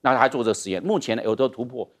那他做这个实验，目前呢有的突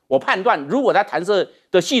破。我判断，如果它弹射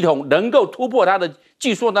的系统能够突破它的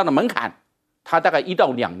技术上的门槛，它大概1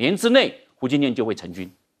到2年之内，福建舰就会成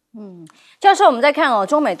军。教授，我们在看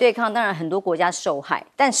中美对抗，当然很多国家受害，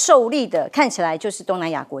但受利的看起来就是东南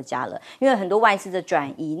亚国家了，因为很多外资的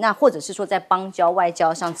转移，那或者是说在邦交外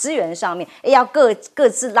交上、资源上面，要各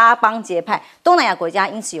自拉帮结派，东南亚国家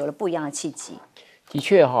因此有了不一样的契机。的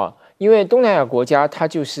确哈，因为东南亚国家它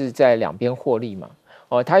就是在两边获利嘛。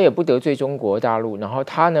他也不得罪中国大陆，然后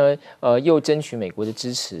他呢，又争取美国的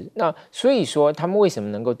支持。那所以说，他们为什么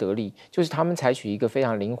能够得利？就是他们采取一个非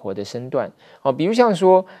常灵活的身段。比如像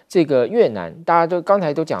说这个越南，大家都刚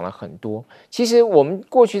才都讲了很多。其实我们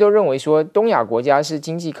过去都认为说，东亚国家是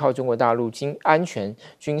经济靠中国大陆，安全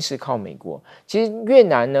军事靠美国。其实越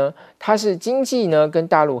南呢，它是经济呢跟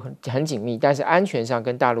大陆很紧密，但是安全上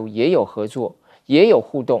跟大陆也有合作，也有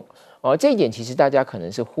互动。这一点其实大家可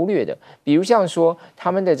能是忽略的，比如像说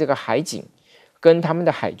他们的这个海警跟他们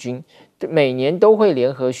的海军每年都会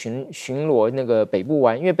联合巡逻那个北部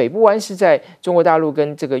湾，因为北部湾是在中国大陆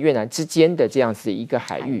跟这个越南之间的这样子的一个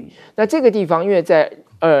海域。那这个地方因为在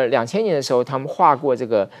2000年的时候，他们划过这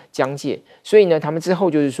个疆界，所以呢，他们之后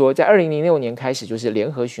就是说，在2006年开始就是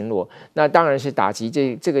联合巡逻，那当然是打击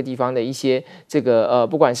这个地方的一些这个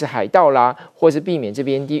不管是海盗啦，或是避免这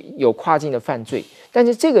边有跨境的犯罪。但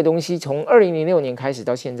是这个东西从2006年开始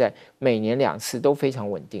到现在，每年2次都非常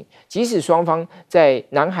稳定，即使双方在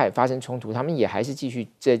南海发生冲突，他们也还是继续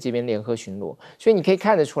在这边联合巡逻。所以你可以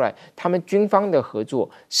看得出来，他们军方的合作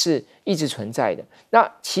是一直存在的。那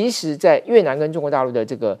其实，在越南跟中国大陆的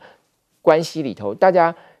这个关系里头，大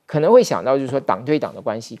家可能会想到就是说党对党的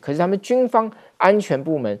关系，可是他们军方、安全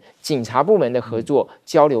部门、警察部门的合作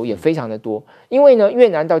交流也非常的多。因为呢，越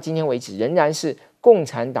南到今天为止仍然是共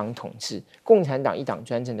产党统治、共产党一党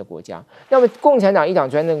专政的国家。那么，共产党一党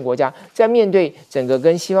专政的国家在面对整个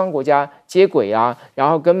跟西方国家接轨啊，然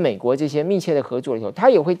后跟美国这些密切的合作里头，他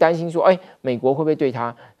也会担心说，美国会不会对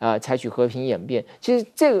他采取和平演变？其实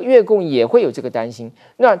这个越共也会有这个担心，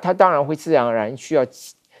那他当然会自然而然需要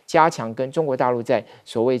加强跟中国大陆在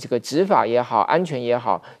所谓这个执法也好、安全也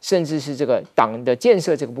好，甚至是这个党的建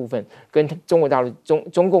设这个部分，跟中国大陆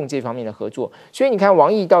中共这方面的合作。所以你看，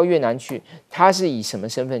王毅到越南去，他是以什么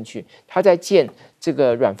身份去？他在见这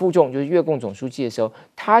个阮富仲，就是越共总书记的时候，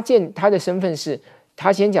他的身份是，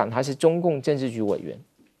他先讲他是中共政治局委员。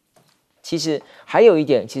其实还有一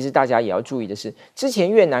点，其实大家也要注意的是，之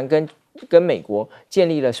前越南跟美国建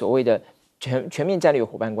立了所谓的全面战略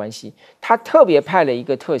伙伴关系，他特别派了一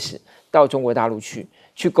个特使到中国大陆去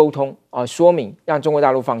沟通说明，让中国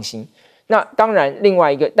大陆放心。那当然，另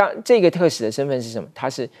外一个这个特使的身份是什么？他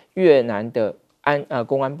是越南的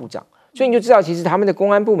公安部长，所以你就知道，其实他们的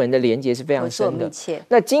公安部门的连结是非常深的。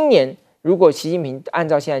那今年如果习近平按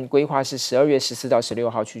照现在规划是12月14到16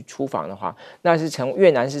号去出访的话，那是越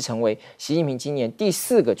南是成为习近平今年第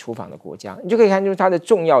4个出访的国家，你就可以看出它的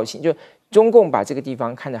重要性，就中共把这个地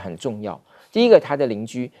方看得很重要。第一个，他的邻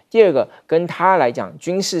居；第二个，跟他来讲，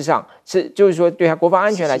军事上就是说对他国防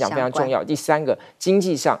安全来讲非常重要。第三个，经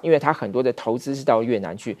济上，因为他很多的投资是到越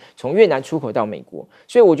南去，从越南出口到美国，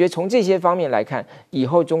所以我觉得从这些方面来看，以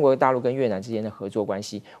后中国大陆跟越南之间的合作关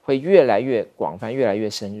系会越来越广泛，越来越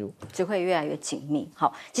深入，就会越来越紧密。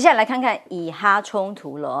好，接下来来看看以哈冲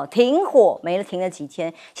突了，停火停了几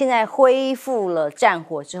天，现在恢复了战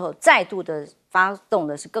火之后，再度的发动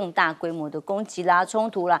的是更大规模的攻击啦、冲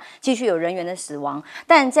突啦，继续有人员的死亡。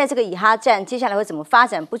但在这个以哈战接下来会怎么发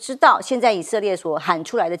展，不知道。现在以色列所喊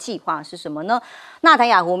出来的计划是什么呢？纳坦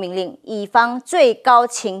雅胡命令以方最高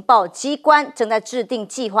情报机关正在制定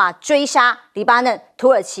计划，追杀黎巴嫩、土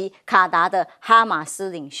耳其、卡达的哈马斯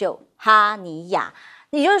领袖哈尼亚。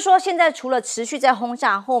也就是说，现在除了持续在轰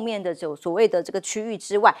炸后面的所谓的这个区域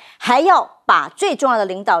之外，还要把最重要的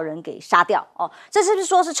领导人给杀掉这是不是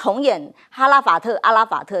说是重演阿拉法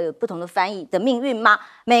特有不同的翻译的命运吗？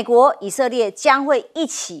美国、以色列将会一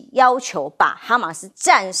起要求把哈马斯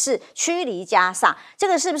战士驱离加萨，这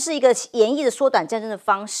个是不是一个演绎的缩短战争的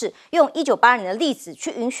方式？用1982年的例子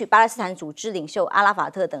去允许巴勒斯坦组织领袖阿拉法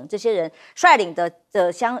特等这些人率领的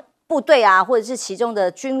部队啊，或者是其中的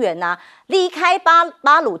军员啊，离开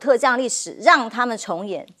巴鲁特这样历史，让他们重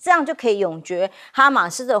演，这样就可以永绝哈马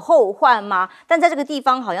斯的后患吗？但在这个地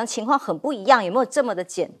方好像情况很不一样，有没有这么的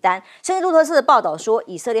简单？甚至路透社的报道说，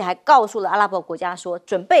以色列还告诉了阿拉伯国家说，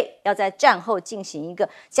准备要在战后进行一个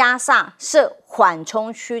加萨设缓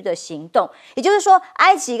冲区的行动，也就是说，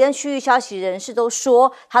埃及跟区域消息人士都说，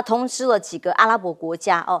他通知了几个阿拉伯国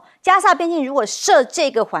家哦，加萨边境如果设这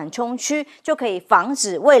个缓冲区，就可以防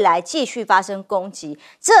止未来继续发生攻击，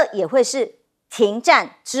这也会是停战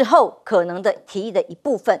之后可能的提议的一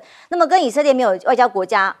部分。那么跟以色列没有外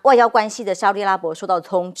交关系的沙特阿拉伯收到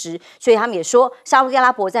通知，所以他们也说，沙特阿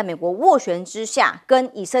拉伯在美国斡旋之下，跟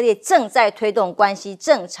以色列正在推动关系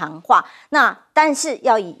正常化。但是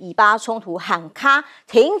要以巴冲突喊卡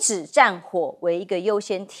停止战火为一个优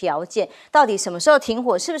先条件，到底什么时候停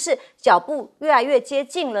火？是不是脚步越来越接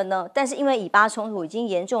近了呢？但是因为以巴冲突已经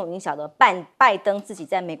严重影响了拜登自己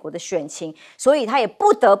在美国的选情，所以他也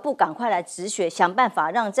不得不赶快来止血，想办法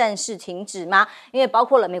让战事停止吗？因为包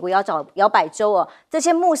括了美国摇摆州哦，这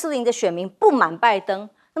些穆斯林的选民不满拜登。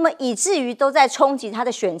那么以至于都在冲击他的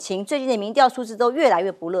选情，最近的民调数字都越来越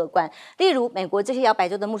不乐观。例如，美国这些摇摆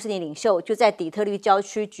州的穆斯林领袖就在底特律郊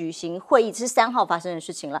区举行会议，这是3号发生的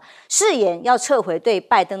事情了，誓言要撤回对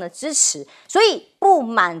拜登的支持，所以不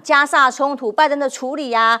满加萨冲突拜登的处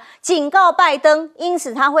理啊，警告拜登，因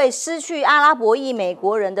此他会失去阿拉伯裔美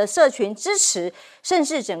国人的社群支持，甚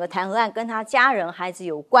至整个弹劾案跟他家人孩子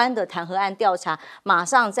有关的弹劾案调查，马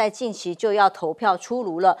上在近期就要投票出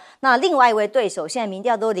炉了。那另外一位对手，现在民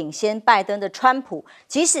调都领先拜登的川普，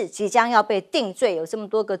即使即将要被定罪，有这么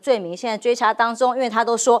多个罪名现在追查当中，因为他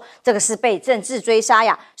都说这个是被政治追杀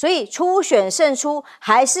呀，所以初选胜出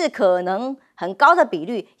还是可能很高的比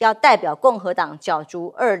率要代表共和党角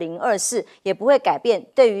逐2024，也不会改变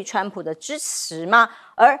对于川普的支持吗？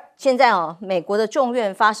而现在美国的众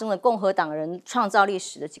院发生了共和党人创造历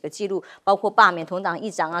史的几个记录，包括罢免同党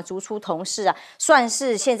议长啊、逐出同事啊，算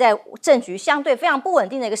是现在政局相对非常不稳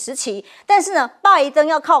定的一个时期。但是呢，拜登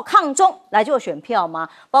要靠抗中来做选票吗？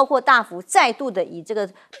包括大幅再度的以这个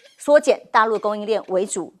缩减大陆供应链为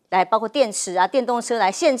主，来包括电池啊、电动车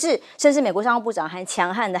来限制，甚至美国商务部长还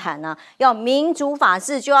强悍的喊啊，要民主法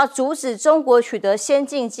治，就要阻止中国取得先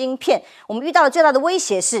进晶片。我们遇到的最大的威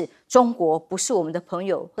胁是中国不是我们的朋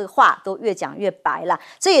友，这个话都越讲越白了。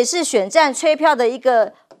这也是选战吹票的一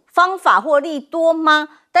个方法或利多吗？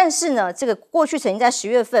但是呢，这个过去曾经在10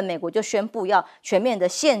月份，美国就宣布要全面的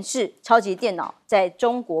限制超级电脑在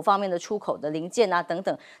中国方面的出口的零件啊等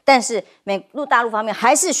等。但是大陆方面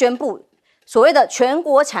还是宣布所谓的全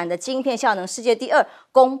国产的晶片效能世界第2，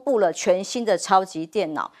公布了全新的超级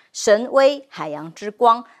电脑神威海洋之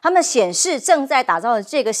光。他们显示正在打造的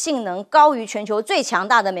这个性能高于全球最强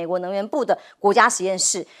大的美国能源部的国家实验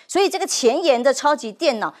室。所以这个前沿的超级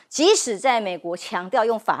电脑，即使在美国强调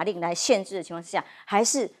用法令来限制的情况之下，还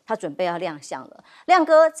是他准备要亮相了。亮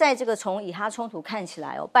哥，在这个从以哈冲突看起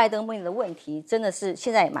来拜登面临的问题真的是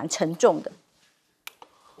现在也蛮沉重的。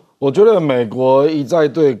我觉得美国一再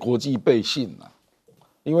对国际背信啊，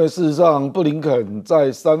因为事实上布林肯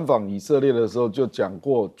在3访以色列的时候就讲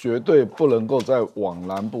过，绝对不能够再往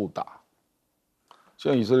南部打。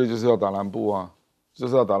现在以色列就是要打南部啊，就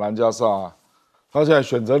是要打南加萨啊。他现在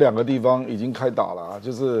选择2个地方已经开打了啊，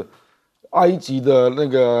就是埃及的那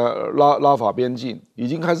个拉法边境已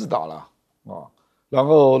经开始打了啊，然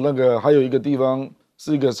后那个还有一个地方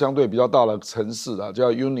是一个相对比较大的城市啊，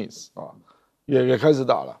叫 Yunis 啊，也开始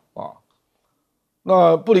打了。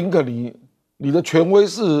那布林肯你的权威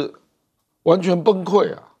是完全崩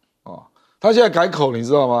溃啊！他现在改口，你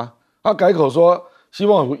知道吗？他改口说，希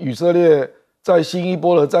望以色列在新一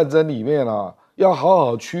波的战争里面啊，要好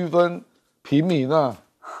好区分平民啊。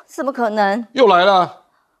怎么可能？又来了。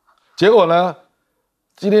结果呢？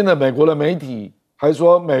今天的美国的媒体还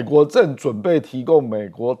说，美国正准备提供美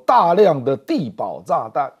国大量的地堡炸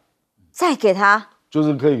弹，再给他。就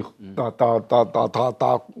是可以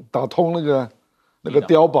打通那个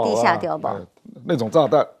碉堡啊，地下碉堡那种炸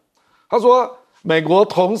弹。他说，美国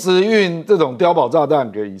同时运这种碉堡炸弹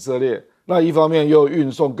给以色列，那一方面又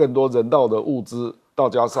运送更多人道的物资到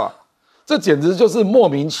加萨，这简直就是莫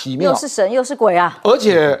名其妙，又是神又是鬼啊！而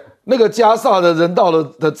且那个加萨的人道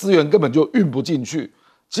的资源根本就运不进去，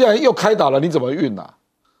既然又开打了，你怎么运啊？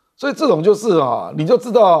所以这种就是啊，你就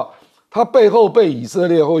知道他背后被以色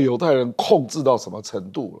列或犹太人控制到什么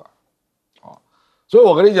程度了啊！所以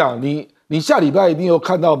我跟你讲，你下礼拜一定有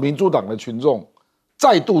看到民主党的群众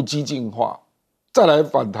再度激进化，再来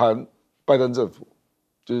反弹拜登政府，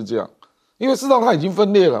就是这样。因为事实上他已经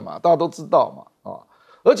分裂了嘛，大家都知道嘛啊！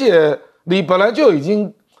而且你本来就已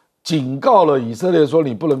经警告了以色列说，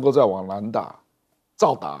你不能够再往南打，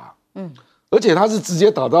照打而且它是直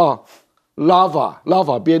接打到拉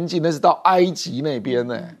法边境，那是到埃及那边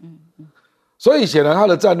呢。所以显然他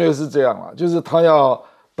的战略是这样啦，就是他要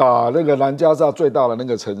打那个南加萨最大的那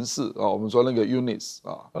个城市啊，我们说那个 Unis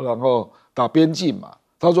啊，然后打边境嘛。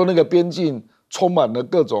他说那个边境充满了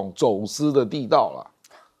各种走私的地道啦，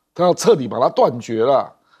他要彻底把它断绝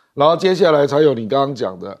了。然后接下来才有你刚刚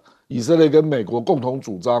讲的以色列跟美国共同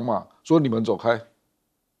主张嘛，说你们走开，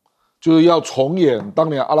就是要重演当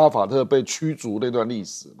年阿拉法特被驱逐那段历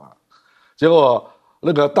史嘛。结果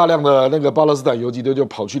那个大量的那个巴勒斯坦游击队就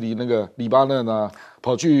跑去离那个黎巴嫩啊，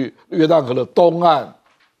跑去约旦河的东岸，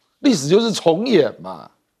历史就是重演嘛，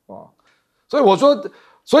所以我说，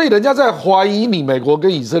所以人家在怀疑你美国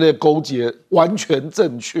跟以色列勾结，完全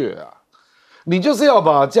正确啊，你就是要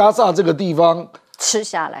把加萨这个地方吃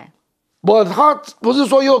下来。他不是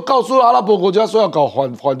说又告诉阿拉伯国家说要搞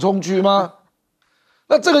缓冲区吗？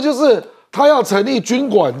那这个就是他要成立军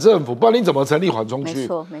管政府，不然你怎么成立缓冲区？没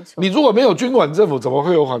错，没错。你如果没有军管政府，怎么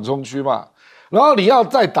会有缓冲区嘛？然后你要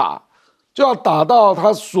再打，就要打到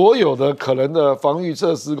他所有的可能的防御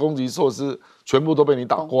设施、攻击措施全部都被你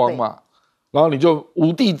打光嘛，然后你就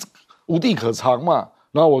无地可藏嘛。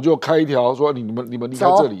然后我就开一条说你们离开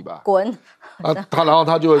这里吧，滚啊！然后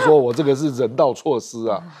他就会说我这个是人道措施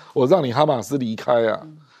啊，我让你哈马斯离开啊，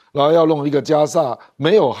然后要弄一个加萨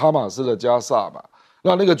没有哈马斯的加萨嘛。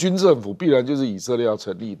那个军政府必然就是以色列要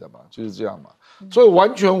成立的嘛，就是这样嘛，所以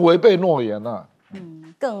完全违背诺言啊。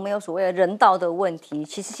更没有所谓的人道的问题。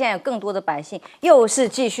其实现在有更多的百姓又是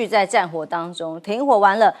继续在战火当中，停火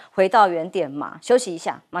完了回到原点嘛，休息一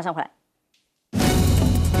下，马上回来。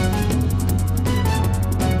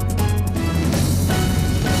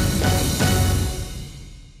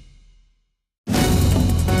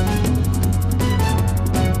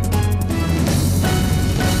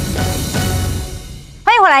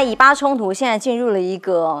后来以巴冲突现在进入了一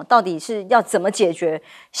个到底是要怎么解决，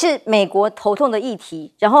是美国头痛的议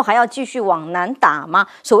题，然后还要继续往南打吗？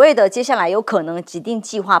所谓的接下来有可能指定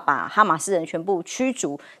计划把哈马斯人全部驱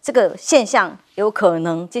逐，这个现象有可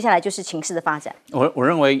能接下来就是情势的发展。我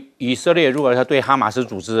认为以色列如果他对哈马斯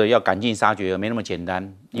组织的要赶尽杀绝，没那么简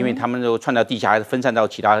单，因为他们都窜到地下，分散到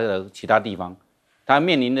其他地方，他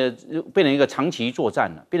面临的变成一个长期作战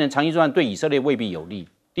了，变成长期作战对以色列未必有利。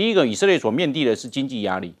第一个，以色列所面对的是经济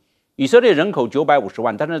压力。以色列人口950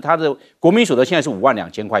万，但是他的国民所得现在是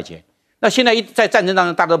52000块钱。那现在在战争当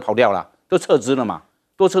中，大家都跑掉了，都撤资了嘛，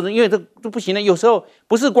都撤资，因为这不行了。有时候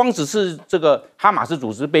不是光只是这个哈马斯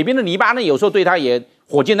组织，北边的黎巴嫩有时候对他也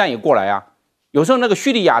火箭弹也过来啊。有时候那个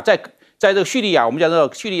叙利亚在这个叙利亚，我们讲这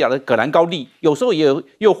个叙利亚的戈兰高地，有时候也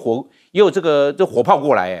有这火炮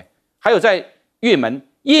过来，还有在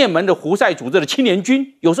也门的胡塞组织的青年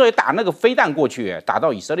军，有时候也打那个飞弹过去，打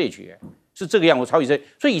到以色列去，是这个样子朝以色列，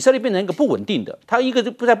所以以色列变成一个不稳定的。它一个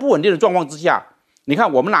就在不稳定的状况之下，你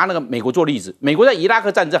看我们拿那个美国做例子，美国在伊拉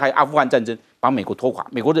克战争还有阿富汗战争把美国拖垮，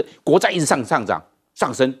美国的国债一直上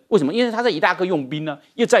升，为什么？因为他在伊拉克用兵呢，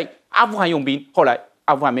又在阿富汗用兵，后来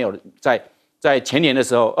阿富汗没有在前年的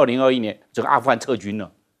时候，2021年这个阿富汗撤军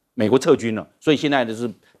了，美国撤军了，所以现在就是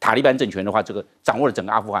塔利班政权的话，这个掌握了整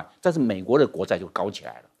个阿富汗，但是美国的国债就高起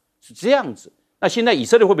来了，是这样子。那现在以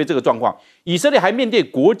色列会不会这个状况？以色列还面对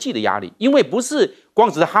国际的压力，因为不是光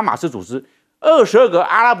只是哈马斯组织，22个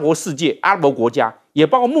阿拉伯国家，也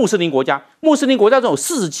包括穆斯林国家，中有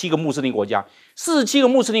47个穆斯林国家，47个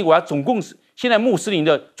穆斯林国家总共是现在穆斯林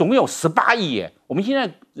的总共有18亿耶。我们现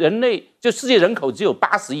在人类就世界人口只有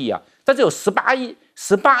80亿啊，但是有18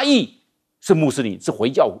亿是穆斯林，是回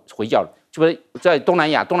教的，就是在东南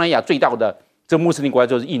亚最大的这穆斯林国家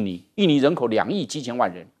就是印尼人口2亿7千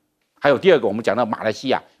万人。还有第二个，我们讲到马来西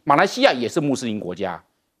亚也是穆斯林国家。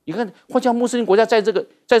你看，换叫穆斯林国家在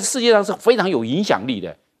世界上是非常有影响力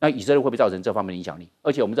的。那以色列会不会造成这方面的影响力？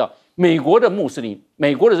而且我们知道，美国的穆斯林，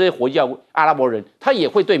美国的这些回教阿拉伯人，他也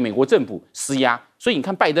会对美国政府施压。所以你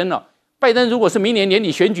看拜登如果是明年年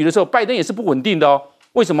底选举的时候，拜登也是不稳定的哦。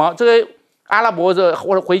为什么？这些阿拉伯的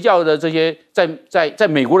或者回教的这些在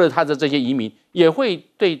美国的他的这些移民也会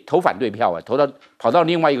投反对票跑到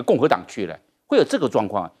另外一个共和党去了。会有这个状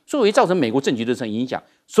况，所以会造成美国政局的影响。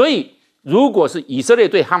所以，如果是以色列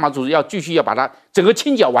对哈马斯组织要继续要把它整个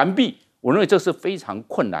清剿完毕，我认为这是非常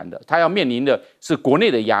困难的。他要面临的是国内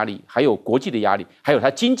的压力，还有国际的压力，还有他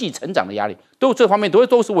经济成长的压力，这方面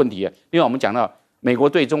都是问题。另外，我们讲到美国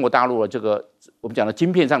对中国大陆的这个我们讲的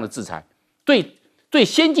晶片上的制裁，对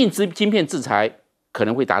先进晶片制裁可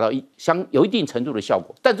能会达到有一定程度的效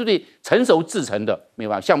果，但是对成熟制成的没有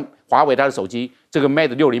办法，像华为它的手机这个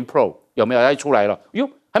Mate 60 Pro 有没有？它出来了，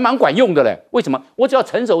还蛮管用的嘞。为什么？我只要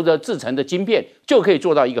成熟的制成的晶片就可以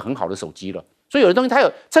做到一个很好的手机了。所以有的东西它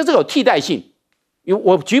这个有替代性，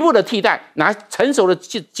我局部的替代，拿成熟的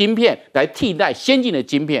晶片来替代先进的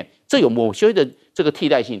晶片，这有某些的这个替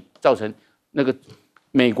代性，造成那个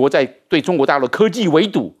美国在对中国大陆科技围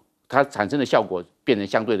堵，它产生的效果变成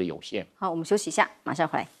相对的有限。好，我们休息一下，马上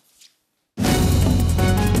回来。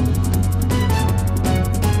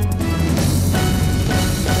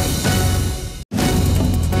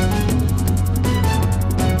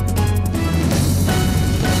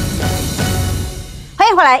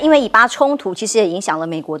后来，因为以巴冲突，其实也影响了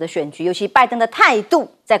美国的选举，尤其拜登的态度，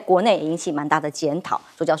在国内也引起蛮大的检讨。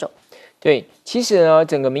周教授，对，其实呢，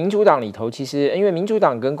整个民主党里头，其实因为民主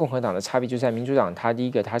党跟共和党的差别就在民主党，它第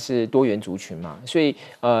一个它是多元族群嘛，所以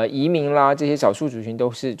移民啦这些少数族群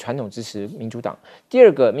都是传统支持民主党。第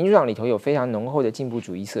二个，民主党里头有非常浓厚的进步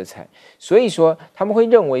主义色彩，所以说他们会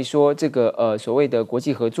认为说这个所谓的国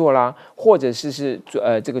际合作啦，或者是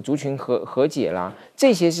这个族群和解啦，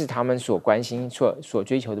这些是他们所关心所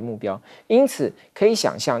追求的目标。因此可以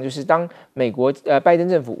想象，就是当美国拜登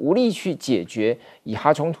政府无力去解决以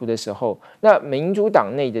哈冲突的时候，那民主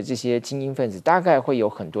党内的这些精英分子大概会有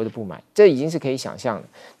很多的不满，这已经是可以想象的。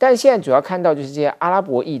但现在主要看到就是这些阿拉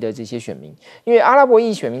伯裔的这些选民，因为阿拉伯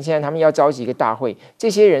裔选民现在他们要召集一个大会，这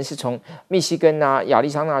些人是从密西根啊、亚利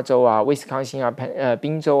桑那州啊、威斯康星啊、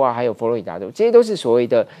宾州啊，还有佛罗里达州，这些都是所谓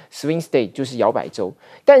的 swing state， 就是摇摆州。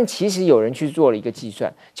但其实有人去做了一个计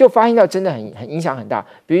算，就发现到真的很影响很大。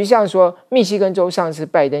比如像说密西根州上次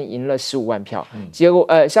拜登赢了15万票，结果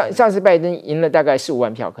上次拜登赢了大概15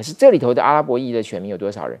万票，可是这里头的阿拉伯裔的选民有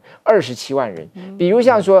多少人？27万人。比如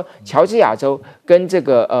像说乔治亚州跟这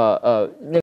个